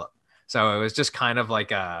not develop. So it was just kind of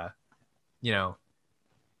like a, you know,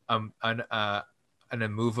 an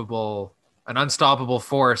unstoppable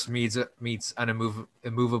force meets an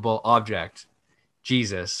immovable object.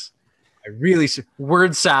 Jesus,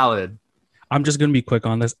 word salad. I'm just going to be quick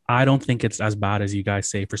on this. I don't think it's as bad as you guys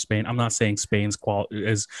say for Spain. I'm not saying Spain's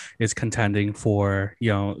is contending for,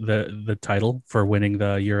 you know, the title for winning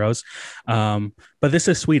the Euros. But this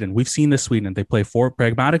is Sweden. We've seen this Sweden. They play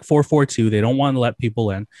pragmatic 4-4-2. They don't want to let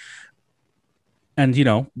people in. And, you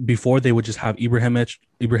know, before they would just have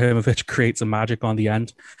Ibrahimovic create some magic on the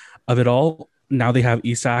end of it all. Now they have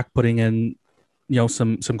Isak putting in, you know,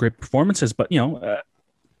 some great performances, but, you know,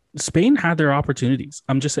 Spain had their opportunities.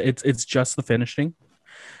 It's just the finishing.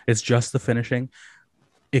 It's just the finishing.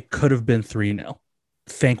 It could have been 3-0.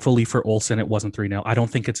 Thankfully for Olsen, it wasn't 3-0. I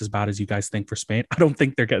don't think it's as bad as you guys think for Spain. I don't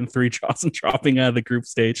think they're getting 3 draws and dropping out of the group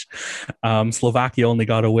stage. Slovakia only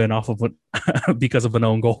got a win off of because of an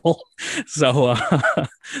own goal. So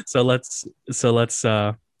let's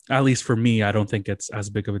at least for me, I don't think it's as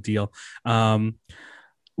big of a deal.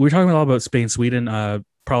 We're talking a lot about Spain, Sweden,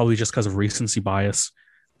 probably just because of recency bias.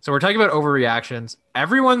 So we're talking about overreactions.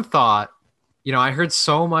 Everyone thought, you know, I heard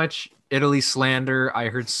so much Italy slander. I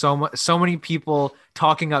heard so many people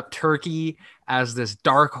talking up Turkey as this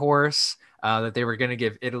dark horse, that they were going to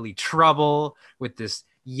give Italy trouble with this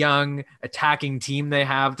young attacking team they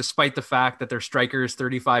have, despite the fact that their striker is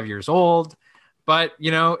 35 years old. But, you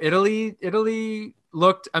know, Italy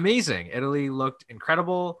looked amazing. Italy looked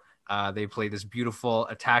incredible. They played this beautiful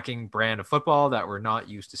attacking brand of football that we're not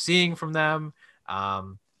used to seeing from them.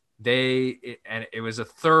 It was a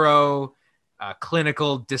thorough,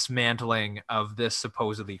 clinical dismantling of this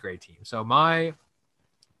supposedly great team. So my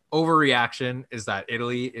overreaction is that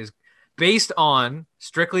Italy is based on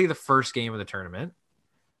strictly the first game of the tournament,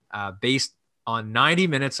 based on 90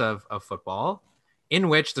 minutes of football, in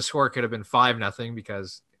which the score could have been 5-0,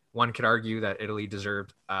 because one could argue that Italy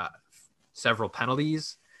deserved several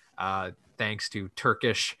penalties, thanks to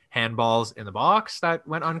Turkish handballs in the box that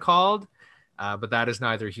went uncalled. But that is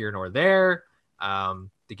neither here nor there.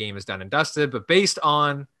 The game is done and dusted. But based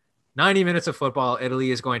on 90 minutes of football,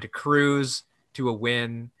 Italy is going to cruise to a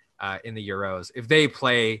win in the Euros if they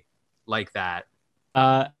play like that.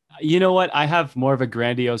 You know what? I have more of a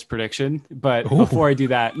grandiose prediction, but before I do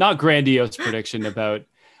that, not grandiose prediction about.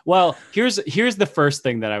 Well, here's the first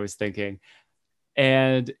thing that I was thinking,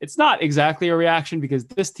 and it's not exactly a reaction because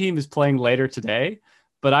this team is playing later today.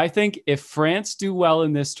 But I think if France do well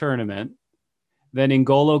in this tournament, then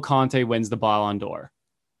N'Golo Kanté wins the Ballon d'Or,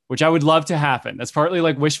 which I would love to happen. That's partly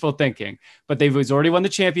like wishful thinking, but he's already won the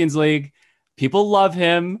Champions League. People love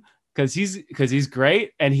him because he's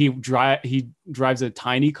great, and he drives a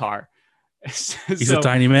tiny car. He's a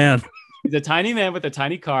tiny man. He's a tiny man with a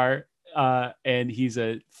tiny car, and he's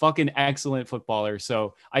a fucking excellent footballer.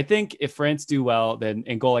 So I think if France do well, then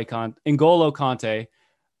N'Golo Kanté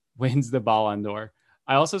wins the Ballon d'Or.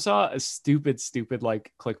 I also saw a stupid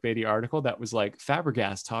like clickbaity article that was like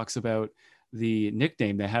Fabregas talks about the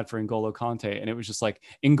nickname they had for N'Golo Kanté, and it was just like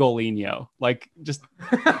N'Golinho, like just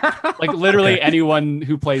like literally anyone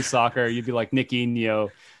who plays soccer, you'd be like Nickino,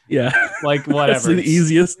 yeah, like whatever. That's the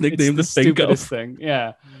easiest nickname to think of. Thing,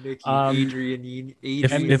 yeah. Adrian.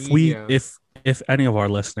 If any of our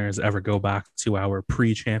listeners ever go back to our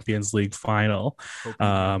pre-Champions League final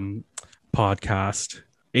podcast,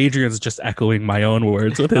 Adrian's just echoing my own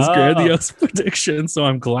words with his grandiose prediction. So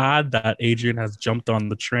I'm glad that Adrian has jumped on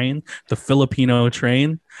the train, the Filipino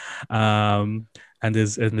train, and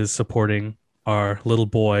is supporting our little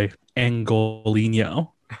boy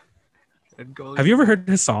N'Golinho. Have you ever heard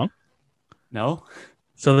his song? No.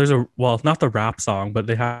 So there's not the rap song, but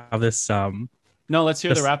they have this. No, let's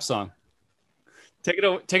hear the rap song. Take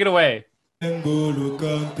it away. N'Golo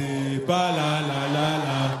Kanté, ba la la la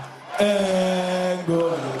la.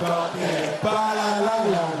 N'Golo Kanté, ba la la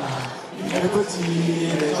la la. Il est petit,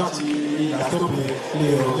 il est gentil, il a stoppé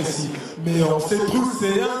les récits. Mais on sait tous,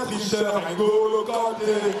 c'est un tricheur. N'Golo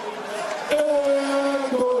Kanté,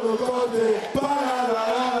 N'Golo Kanté, ba la la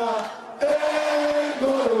la la.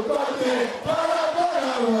 N'Golo Kanté, ba la la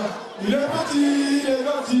la la. Il est petit, il est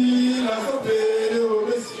gentil, il a stoppé les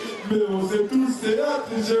récits. Mais on sait tous, c'est un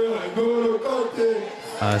tricheur. N'Golo Kanté.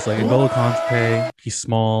 It's like N'Golo Kanté. He's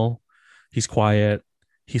small. He's quiet.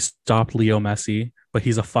 He stopped Leo Messi, but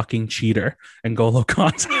he's a fucking cheater. N'Golo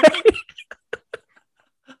Kanté.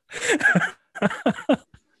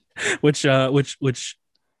 which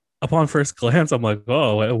upon first glance, I'm like,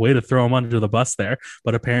 oh, a way to throw him under the bus there.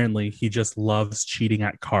 But apparently he just loves cheating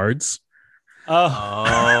at cards.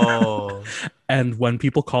 Oh, And when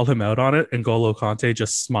people call him out on it, N'Golo Kante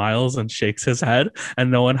just smiles and shakes his head, and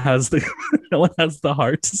no one has the no one has the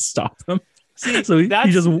heart to stop him. See, So he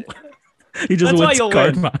just that's why wins you'll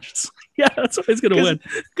card win. matches. Yeah, that's why he's gonna win.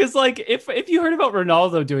 Because like if you heard about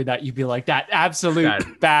Ronaldo doing that, you'd be like, that absolute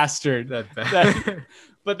That- bastard. that That-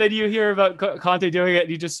 but then you hear about Conte doing it, and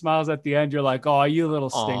he just smiles at the end. You're like, oh, you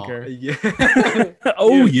little stinker. Yeah.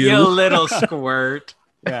 Oh, you you. little squirt.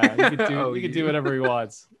 Yeah, he could do Oh, he could you. do whatever he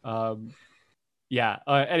wants. Yeah.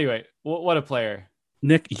 Anyway, what a player.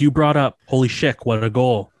 Nick, you brought up holy shit, what a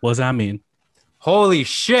goal. What does that mean? Holy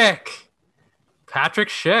Schick. Patrick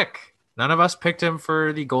Schick. None of us picked him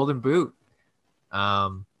for the Golden Boot.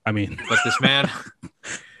 I mean, But this man,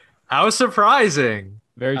 how surprising.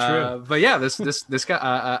 Very true. But yeah, this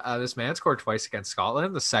guy, this man scored twice against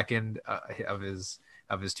Scotland. The second of his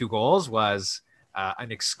 2 goals was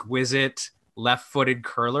an exquisite left-footed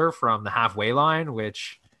curler from the halfway line,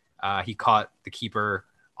 which he caught the keeper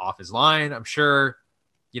off his line. I'm sure,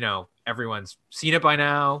 everyone's seen it by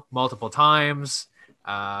now multiple times.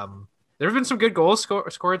 There have been some good goals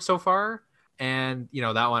scored so far, and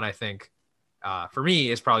that one I think for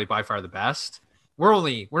me is probably by far the best.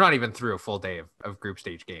 We're not even through a full day of group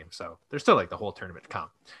stage games, so there's still like the whole tournament to come.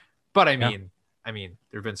 But I mean, there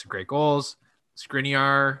have been some great goals.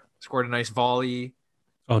 Skriniar scored a nice volley.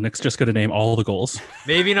 oh, Nick's just gonna name all the goals.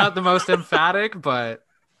 Maybe not the most emphatic, but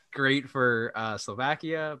great for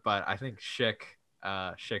Slovakia. But I think Schick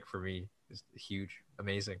for me is huge,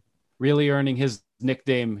 amazing. Really earning his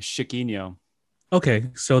nickname Chiquinho. Okay,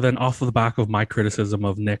 so then off of the back of my criticism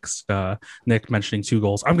of Nick mentioning 2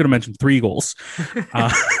 goals, I'm going to mention 3 goals.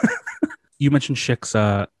 You mentioned Schick's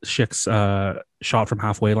shot from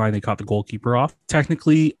halfway line. They caught the goalkeeper off.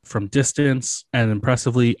 Technically, from distance and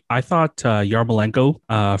impressively, I thought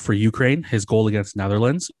Yarmolenko for Ukraine, his goal against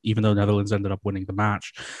Netherlands, even though Netherlands ended up winning the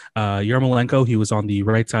match. Yarmolenko, he was on the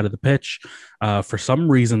right side of the pitch. For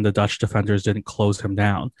some reason, the Dutch defenders didn't close him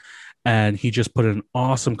down. And he just put an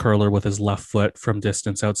awesome curler with his left foot from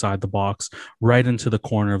distance outside the box, right into the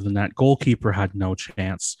corner of the net. Goalkeeper had no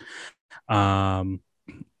chance.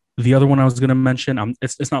 The other one I was going to mention,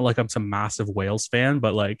 it's not like I'm some massive Wales fan,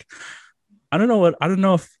 but like, I don't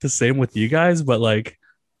know if the same with you guys, but like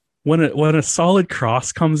when a solid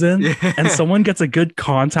cross comes in and someone gets a good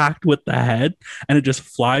contact with the head and it just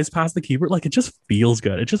flies past the keeper, like it just feels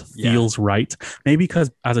good. It just feels right. Maybe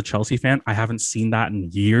because as a Chelsea fan, I haven't seen that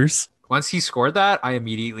in years. Once he scored that, I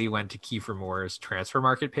immediately went to Kiefer Moore's transfer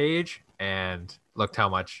market page and looked how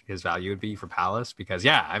much his value would be for Palace. Because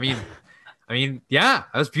I mean, that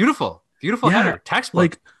was beautiful. Beautiful header. Textbook.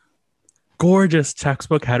 Like gorgeous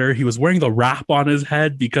textbook header. He was wearing the wrap on his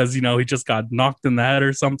head because, he just got knocked in the head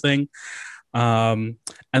or something. And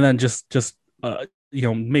then just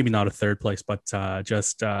maybe not a third place, but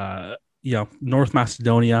North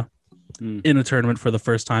Macedonia in a tournament for the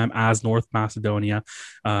first time as North Macedonia.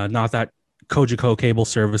 Not that Kojiko Cable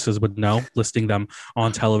Services would know, listing them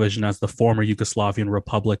on television as the former Yugoslavian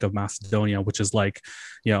Republic of Macedonia, which is like,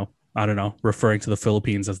 I don't know, referring to the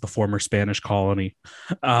Philippines as the former Spanish colony.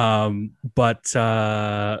 But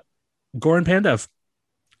Goran Pandev,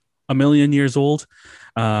 a million years old,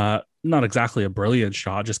 not exactly a brilliant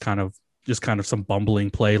shot, just kind of some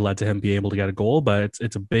bumbling play led to him be able to get a goal. But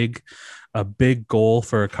it's a big goal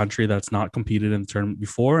for a country that's not competed in the tournament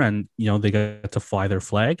before, and they get to fly their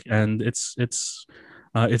flag, and it's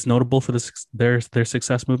notable for their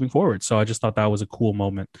success moving forward. So I just thought that was a cool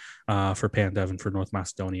moment for Pandev and for North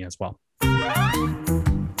Macedonia as well.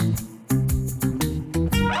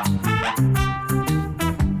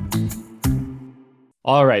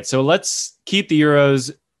 All right, so let's keep the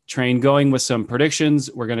Euros train going with some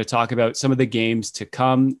predictions. We're going to talk about some of the games to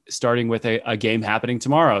come, starting with a game happening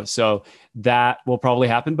tomorrow. So that will probably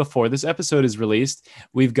happen before this episode is released.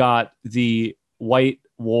 We've got the White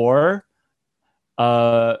War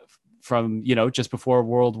from, just before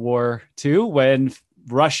World War II, when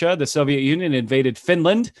Russia, the Soviet Union, invaded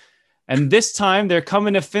Finland. And this time they're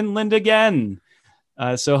coming to Finland again.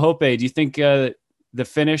 So Hope, do you think the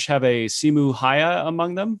Finnish have a Simu Haya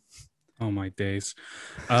among them? Oh my days.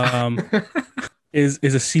 Is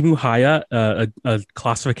a Simu Haya a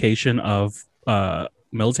classification of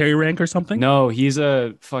military rank or something? No, he's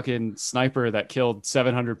a fucking sniper that killed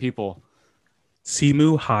 700 people.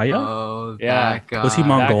 Simu Haya? Oh, Yeah. that guy. Was he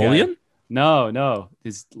Mongolian? No.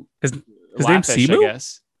 His name's Lappish, Simu? I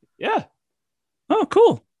guess. Yeah. Oh,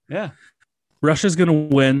 cool. Yeah. Russia's gonna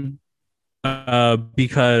win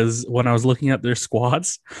because when I was looking at their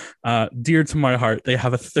squads, dear to my heart, they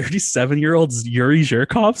have a 37-year-old Yuri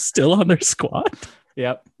Zhirkov still on their squad.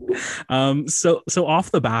 Yep. So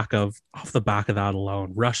off the back of that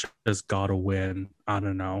alone, Russia's got to win. I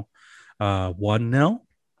don't know, 1-0.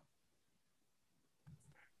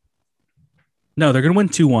 No, they're gonna win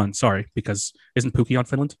 2-1. Sorry, because isn't Pukki on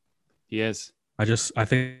Finland? He is. I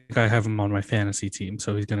think I have him on my fantasy team,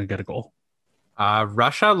 so he's gonna get a goal.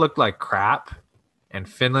 Russia looked like crap, and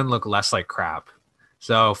Finland looked less like crap.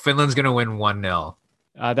 So Finland's gonna win 1-0.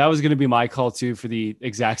 That was going to be my call too for the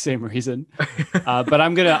exact same reason. But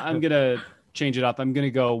I'm gonna change it up. I'm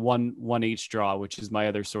gonna go 1-1 each draw, which is my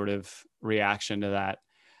other sort of reaction to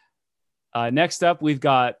that. Next up, we've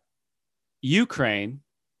got Ukraine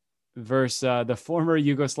versus the former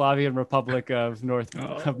Yugoslavian Republic of North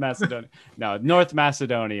Macedonia. No, North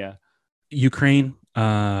Macedonia. Ukraine.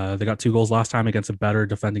 They got 2 goals last time against a better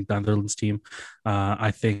defending Netherlands team.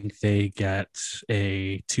 I think they get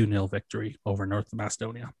a 2-0 victory over North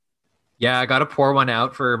Macedonia. Yeah, I got to pour one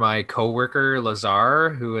out for my coworker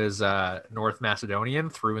Lazar, who is North Macedonian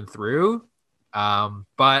through and through.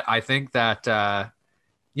 But I think that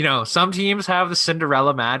some teams have the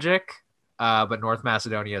Cinderella magic, but North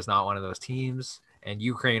Macedonia is not one of those teams. And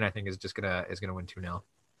Ukraine, I think, is gonna win 2-0.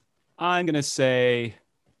 I'm gonna say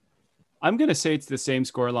it's the same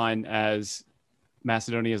scoreline as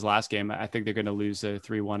Macedonia's last game. I think they're going to lose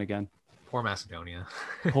 3-1 again. Poor Macedonia.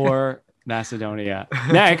 Poor Macedonia.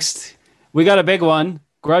 Next, we got a big one.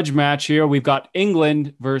 Grudge match here. We've got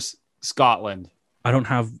England versus Scotland. I don't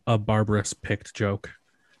have a barbarous picked joke.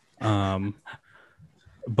 But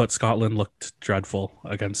Scotland looked dreadful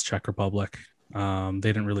against Czech Republic. They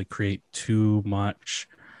didn't really create too much.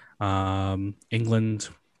 England...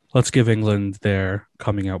 Let's give England their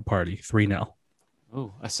coming out party, 3-0.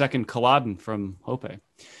 Oh, a second Culloden from Hope.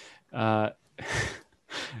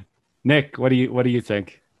 Nick, what do you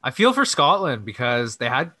think? I feel for Scotland because they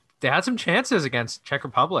had some chances against Czech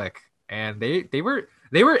Republic, and they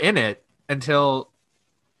were in it until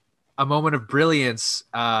a moment of brilliance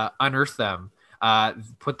unearthed them,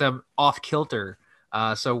 put them off kilter.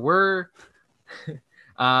 So we're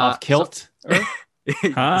off kilt.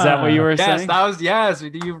 Is that what you were saying? Yes.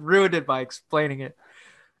 You ruined it by explaining it,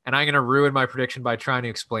 and I'm going to ruin my prediction by trying to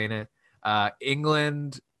explain it.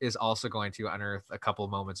 England is also going to unearth a couple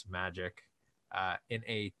of moments of magic in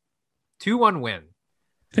a 2-1 win.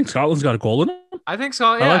 I think Scotland's got a goal in it. I think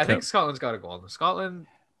so. Yeah, I think Scotland's got a goal. Scotland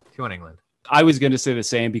 2-1 England. I was going to say the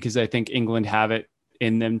same because I think England have it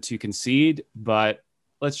in them to concede, but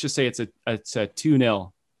let's just say it's a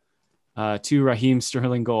 2-0. 2 Raheem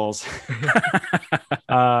Sterling goals.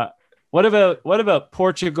 What about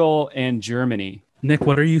Portugal and Germany? Nick,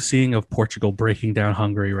 what are you seeing of Portugal breaking down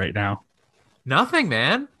Hungary right now? Nothing,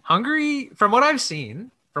 man. Hungary, from what I've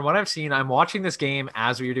seen, I'm watching this game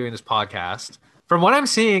as we are doing this podcast. From what I'm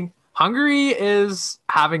seeing, Hungary is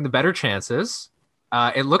having the better chances.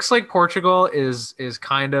 It looks like Portugal is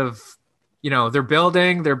kind of, they're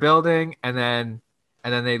building, and then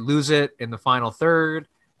they lose it in the final third.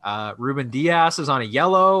 Ruben Dias is on a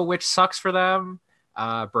yellow, which sucks for them.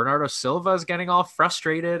 Bernardo Silva is getting all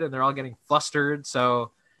frustrated, and they're all getting flustered.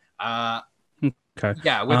 So, okay,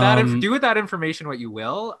 yeah. Do with that information what you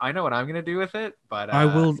will. I know what I'm gonna do with it, but I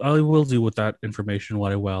will do with that information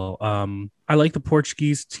what I will. I like the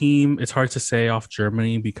Portuguese team. It's hard to say off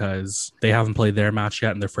Germany because they haven't played their match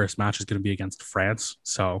yet, and their first match is going to be against France.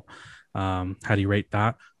 So, how do you rate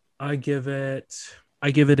that? I give it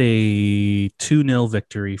a 2-0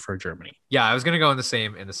 victory for Germany. Yeah, I was gonna go in the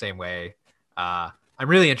same way. I'm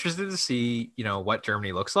really interested to see, what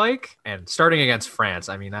Germany looks like, and starting against France.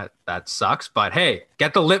 I mean, that sucks, but hey,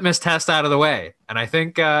 get the litmus test out of the way. And I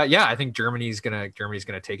think, I think Germany's gonna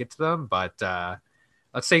take it to them. But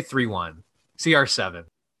let's say 3-1, CR7.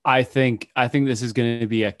 I think this is going to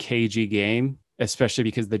be a cagey game, especially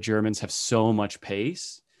because the Germans have so much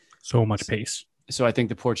pace. So I think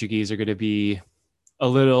the Portuguese are going to be a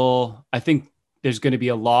little. I think there's going to be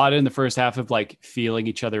a lot in the first half of feeling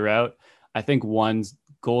each other out. I think one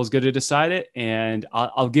goal is going to decide it, and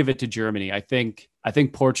I'll give it to Germany. I think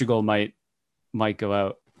Portugal might go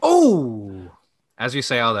out. Oh, as you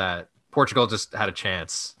say all that, Portugal just had a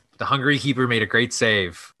chance. The Hungary keeper made a great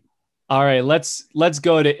save. All right, let's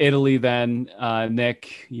go to Italy then.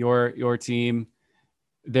 Nick, your team,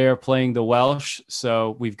 they're playing the Welsh.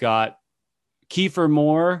 So we've got Kiefer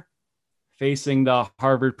Moore facing the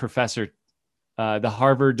Harvard professor. The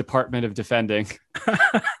Harvard Department of Defending.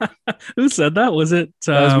 Who said that? Was it?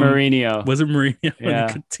 That was Mourinho. Was it Mourinho? Yeah.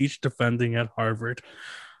 You could teach defending at Harvard.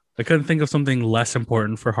 I couldn't think of something less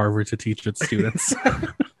important for Harvard to teach its students.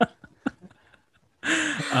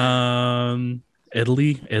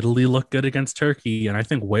 Italy looked good against Turkey, and I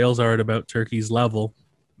think Wales are at about Turkey's level.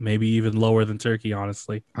 maybe even lower than Turkey,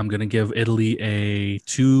 honestly. I'm going to give Italy a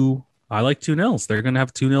 2. I like 2-0. They're going to have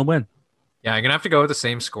a 2-0 win. Yeah, I'm gonna have to go with the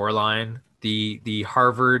same score line. The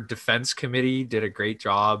Harvard Defense Committee did a great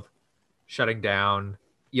job shutting down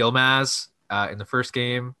Yilmaz in the first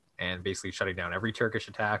game and basically shutting down every Turkish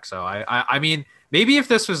attack. So I mean, maybe if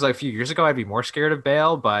this was like a few years ago, I'd be more scared of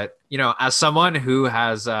Bale. But you know, as someone who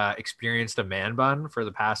has experienced a man bun for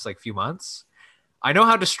the past like few months, I know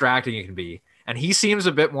how distracting it can be. And he seems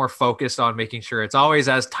a bit more focused on making sure it's always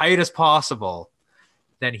as tight as possible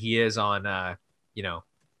than he is on you know,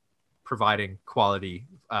 providing quality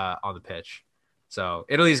on the pitch. So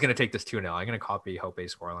Italy is going to take this 2-0. I'm going to copy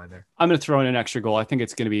Hope's scoreline there. I'm going to throw in an extra goal. I think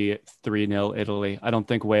it's going to be 3-0 Italy. I don't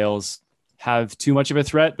think Wales have too much of a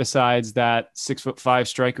threat besides that 6'5"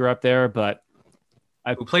 striker up there, but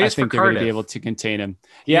Who plays think for they're going to Cardiff. be able to contain him.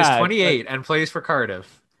 He is 28 and plays for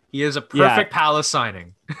Cardiff. He is a perfect Palace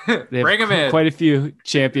signing. Bring him in. Quite a few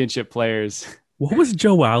championship players. What was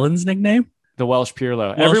Joe Allen's nickname? The Welsh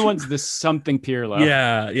Pirlo. Everyone's the something Pirlo.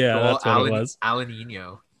 Yeah, Well, that's what it was.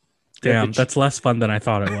 Alanino. Damn, that's less fun than I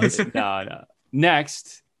thought it was. No.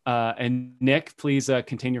 Next, and Nick, please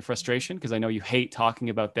contain your frustration because I know you hate talking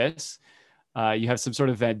about this. You have some sort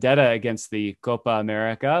of vendetta against the Copa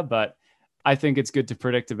America, but I think it's good to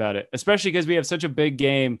predict about it, especially because we have such a big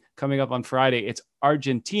game coming up on Friday. It's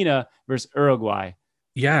Argentina versus Uruguay.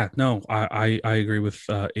 Yeah, no, I agree with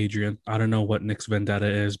Adrian. I don't know what Nick's vendetta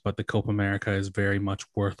is, but the Copa America is very much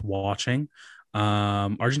worth watching.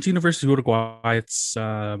 Argentina versus Uruguay. It's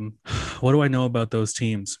what do I know about those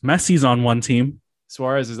teams? Messi's on one team,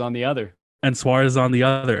 Suarez is on the other, and Suarez on the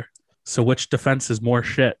other. So which defense is more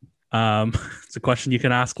shit? It's a question you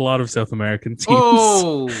can ask a lot of South American teams.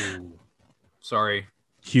 Oh, sorry.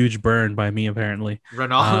 Huge burn by me, apparently.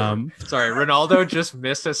 Ronaldo just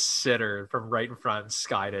missed a sitter from right in front and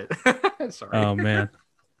skied it. Sorry. Oh man.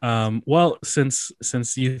 Well, since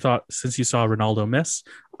you saw Ronaldo miss,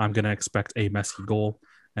 I'm gonna expect a Messi goal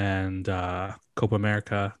and Copa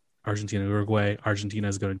America, Argentina, Uruguay. Argentina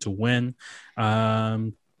is going to win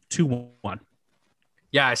 2-1.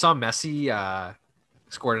 Yeah, I saw Messi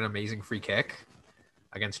scored an amazing free kick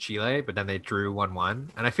against Chile, but then they drew 1-1.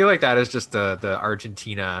 And I feel like that is just the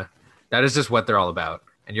Argentina. That is just what they're all about.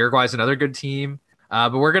 And Uruguay is another good team. But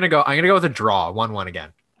I'm going to go with a draw, 1-1 again.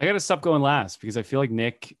 I got to stop going last because I feel like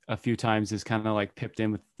Nick a few times is kind of like pipped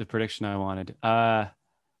in with the prediction I wanted.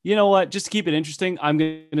 You know what? Just to keep it interesting, I'm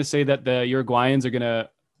going to say that the Uruguayans are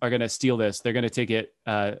going to steal this. They're going to take it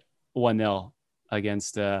 1-0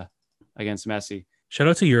 against Messi. Shout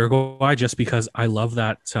out to Uruguay just because I love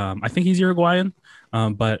that. I think he's Uruguayan,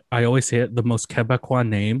 but I always say it. The most Quebecois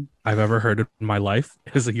name I've ever heard in my life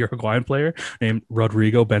is a Uruguayan player named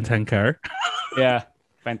Rodrigo Bentancur. Yeah,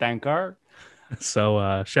 Bentancur.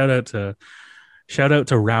 So shout out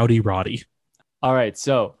to Rowdy Roddy. All right,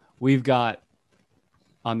 so we've got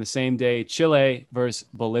on the same day Chile versus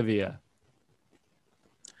Bolivia.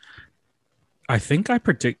 I think I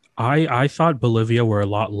thought Bolivia were a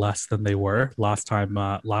lot less than they were last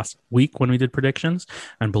week when we did predictions,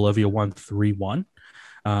 and Bolivia won 3-1.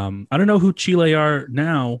 I don't know who Chile are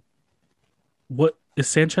now. What is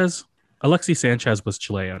Sanchez? Alexis Sanchez was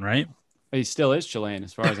Chilean, right? He still is Chilean,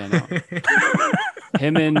 as far as I know.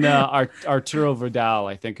 Him and Arturo Vidal,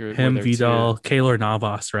 I think, are him, Vidal, too. Keylor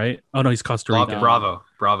Navas, right? Oh no, he's Costa Rica. Bravo.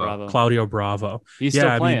 Claudio Bravo. He's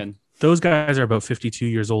still playing. I mean, those guys are about 52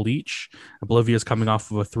 years old each. Bolivia's coming off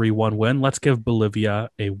of a 3-1 win. Let's give Bolivia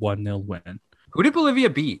a 1-0 win. Who did Bolivia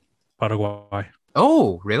beat? Paraguay.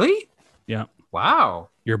 Oh, really? Yeah. Wow.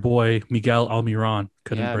 Your boy Miguel Almiron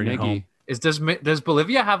couldn't bring it home. Does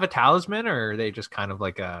Bolivia have a talisman, or are they just kind of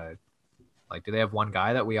like do they have one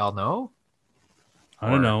guy that we all know? I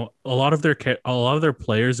don't know. A lot of their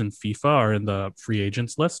players in FIFA are in the free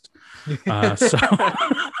agents list. So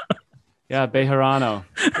yeah, Bejarano.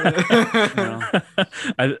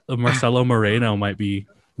 Marcelo Moreno might be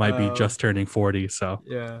just turning 40. So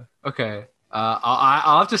yeah. Okay.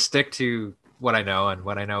 I'll have to stick to what I know, and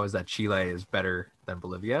what I know is that Chile is better than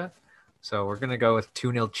Bolivia. So we're gonna go with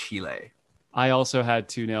 2-0 Chile. I also had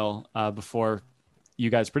 2-0 before you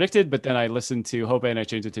guys predicted, but then I listened to Hope and I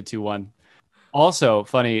changed it to 2-1. Also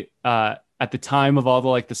funny, at the time of all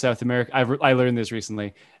the South America, I learned this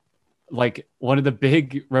recently. Like one of the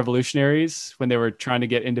big revolutionaries when they were trying to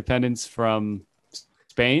get independence from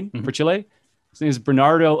Spain for Chile, his name is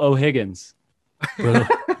Bernardo O'Higgins.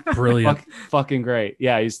 Brilliant. Fucking great.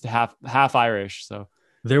 Yeah, he's half Irish. So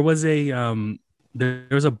there was a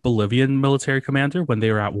Bolivian military commander when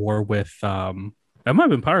they were at war with that might have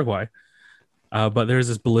been Paraguay. But there's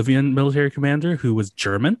this Bolivian military commander who was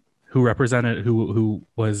German, who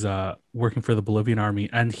was working for the Bolivian army,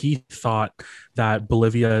 and he thought that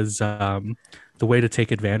Bolivia's the way to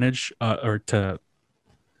take advantage or to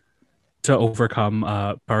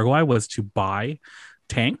overcome Paraguay was to buy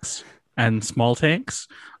tanks and small tanks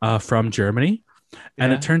from Germany.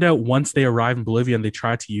 And it turned out once they arrived in Bolivia and they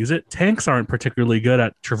tried to use it, tanks aren't particularly good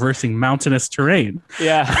at traversing mountainous terrain.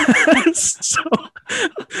 Yeah. so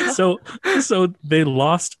they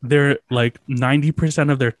lost their like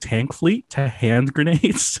 90% of their tank fleet to hand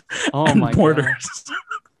grenades and mortars.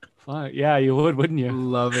 Yeah, you would, wouldn't you?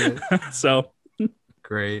 Love it. So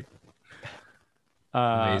great.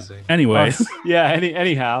 Amazing. Anyways.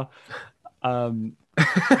 Anyhow.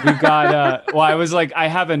 We've got I was like, I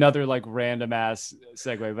have another like random ass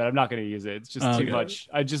segue, but I'm not going to use it. It's just too much.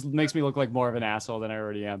 It just makes me look like more of an asshole than I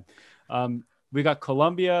already am. We got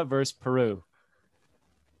Colombia versus Peru.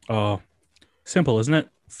 Oh, simple, isn't it?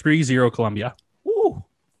 3-0 Colombia. Ooh,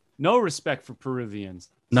 no respect for Peruvians.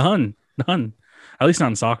 None. At least not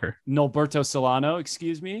in soccer. Norberto Solano,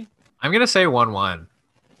 excuse me. I'm going to say 1-1.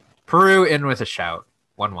 Peru in with a shout.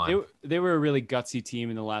 1-1. They were a really gutsy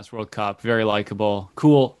team in the last World Cup. Very likable,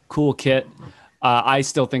 cool kit. I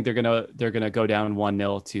still think they're gonna go down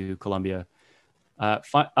 1-0 to Colombia.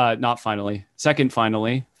 Not finally. Second,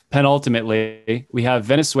 finally, penultimately, we have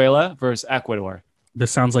Venezuela versus Ecuador.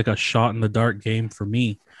 This sounds like a shot in the dark game for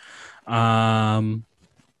me. 1-1.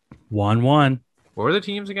 What were the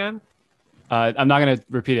teams again? I'm not gonna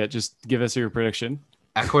repeat it. Just give us your prediction.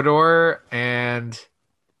 Ecuador and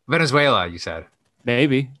Venezuela. You said.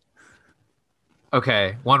 Maybe.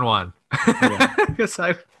 Okay, 1-1.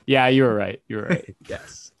 Yeah, you were right.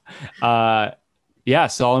 Yes.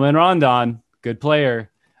 Solomon Rondon, good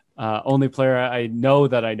player. Only player I know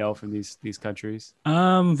from these countries.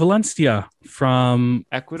 Valencia from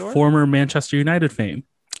Ecuador, former Manchester United fame.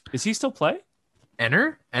 Does he still play?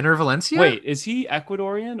 Enner Valencia? Wait, is he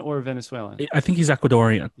Ecuadorian or Venezuelan? I think he's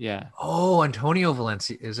Ecuadorian. Yeah. Oh, Antonio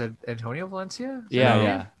Valencia. Is it Antonio Valencia?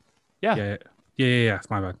 Yeah. It's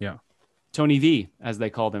my bad. Yeah. Tony V, as they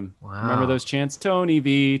called him. Wow. Remember those chants? Tony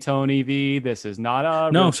V. This is not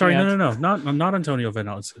a no. Sorry, chant. No. Not Antonio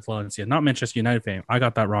Valencia. Not Manchester United fame. I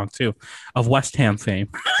got that wrong too. Of West Ham fame.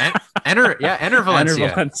 Enner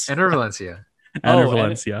Valencia.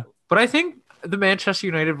 Valencia. But I think the Manchester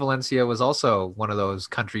United Valencia was also one of those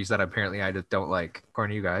countries that apparently I just don't like, according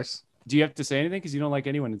to you guys. Do you have to say anything? Because you don't like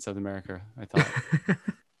anyone in South America, I thought.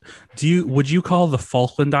 Would you call the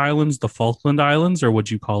Falkland Islands the Falkland Islands, or would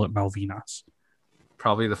you call it Malvinas?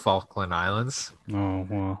 Probably the Falkland Islands. Oh,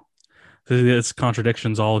 well, it's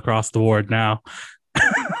contradictions all across the board now.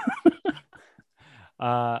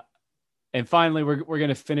 And finally, we're going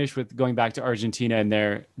to finish with going back to Argentina, and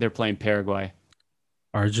they're playing Paraguay.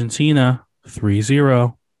 Argentina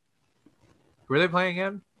 3-0. Who are they playing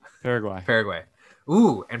again? Paraguay.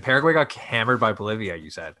 Ooh, and Paraguay got hammered by Bolivia, you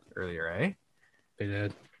said earlier, eh? They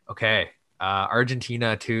did. Okay.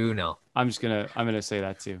 Argentina 2-0. I'm gonna say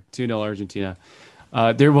that too. 2-0 Argentina.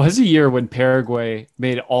 There was a year when Paraguay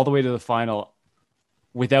made it all the way to the final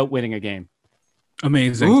without winning a game.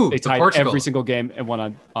 Amazing. Ooh, they tied every single game and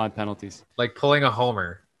won on penalties. Like pulling a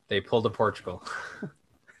homer. They pulled a Portugal.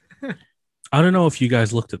 I don't know if you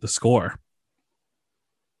guys looked at the score.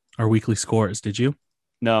 Our weekly scores, did you?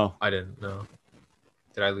 No. I didn't know.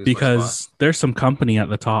 Did I lose? Because there's some company at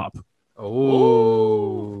the top.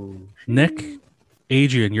 Oh. Nick,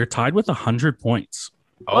 Adrian, you're tied with 100 points.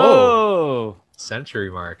 Oh.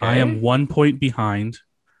 Century mark. Eh? I am 1 point behind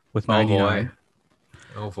with 99.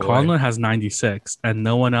 Oh boy. Conlon has 96, and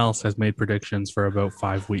no one else has made predictions for about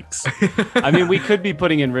 5 weeks. I mean, we could be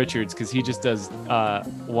putting in Richards because he just does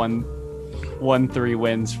 1-3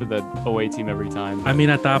 wins for the away team every time. I mean,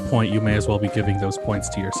 at that point, you may as well be giving those points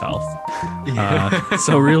to yourself.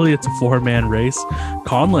 So really, it's a 4-man race.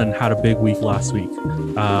 Conlon had a big week last week,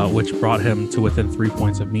 which brought him to within 3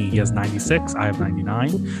 points of me. He has 96. I have 99.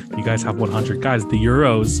 You guys have 100. Guys, the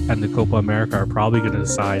Euros and the Copa America are probably going to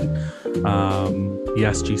decide the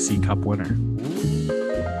SGC Cup winner.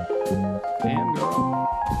 Damn, girl.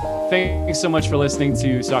 Thanks so much for listening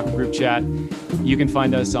to Soccer Group Chat. You can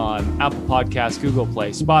find us on Apple Podcasts, Google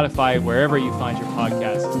Play, Spotify, wherever you find your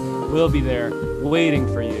podcasts. We'll be there waiting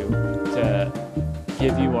for you to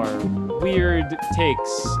give you our weird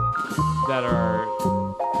takes that are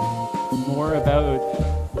more about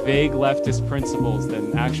vague leftist principles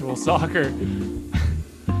than actual soccer.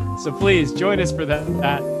 So please join us for that.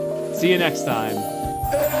 See you next time.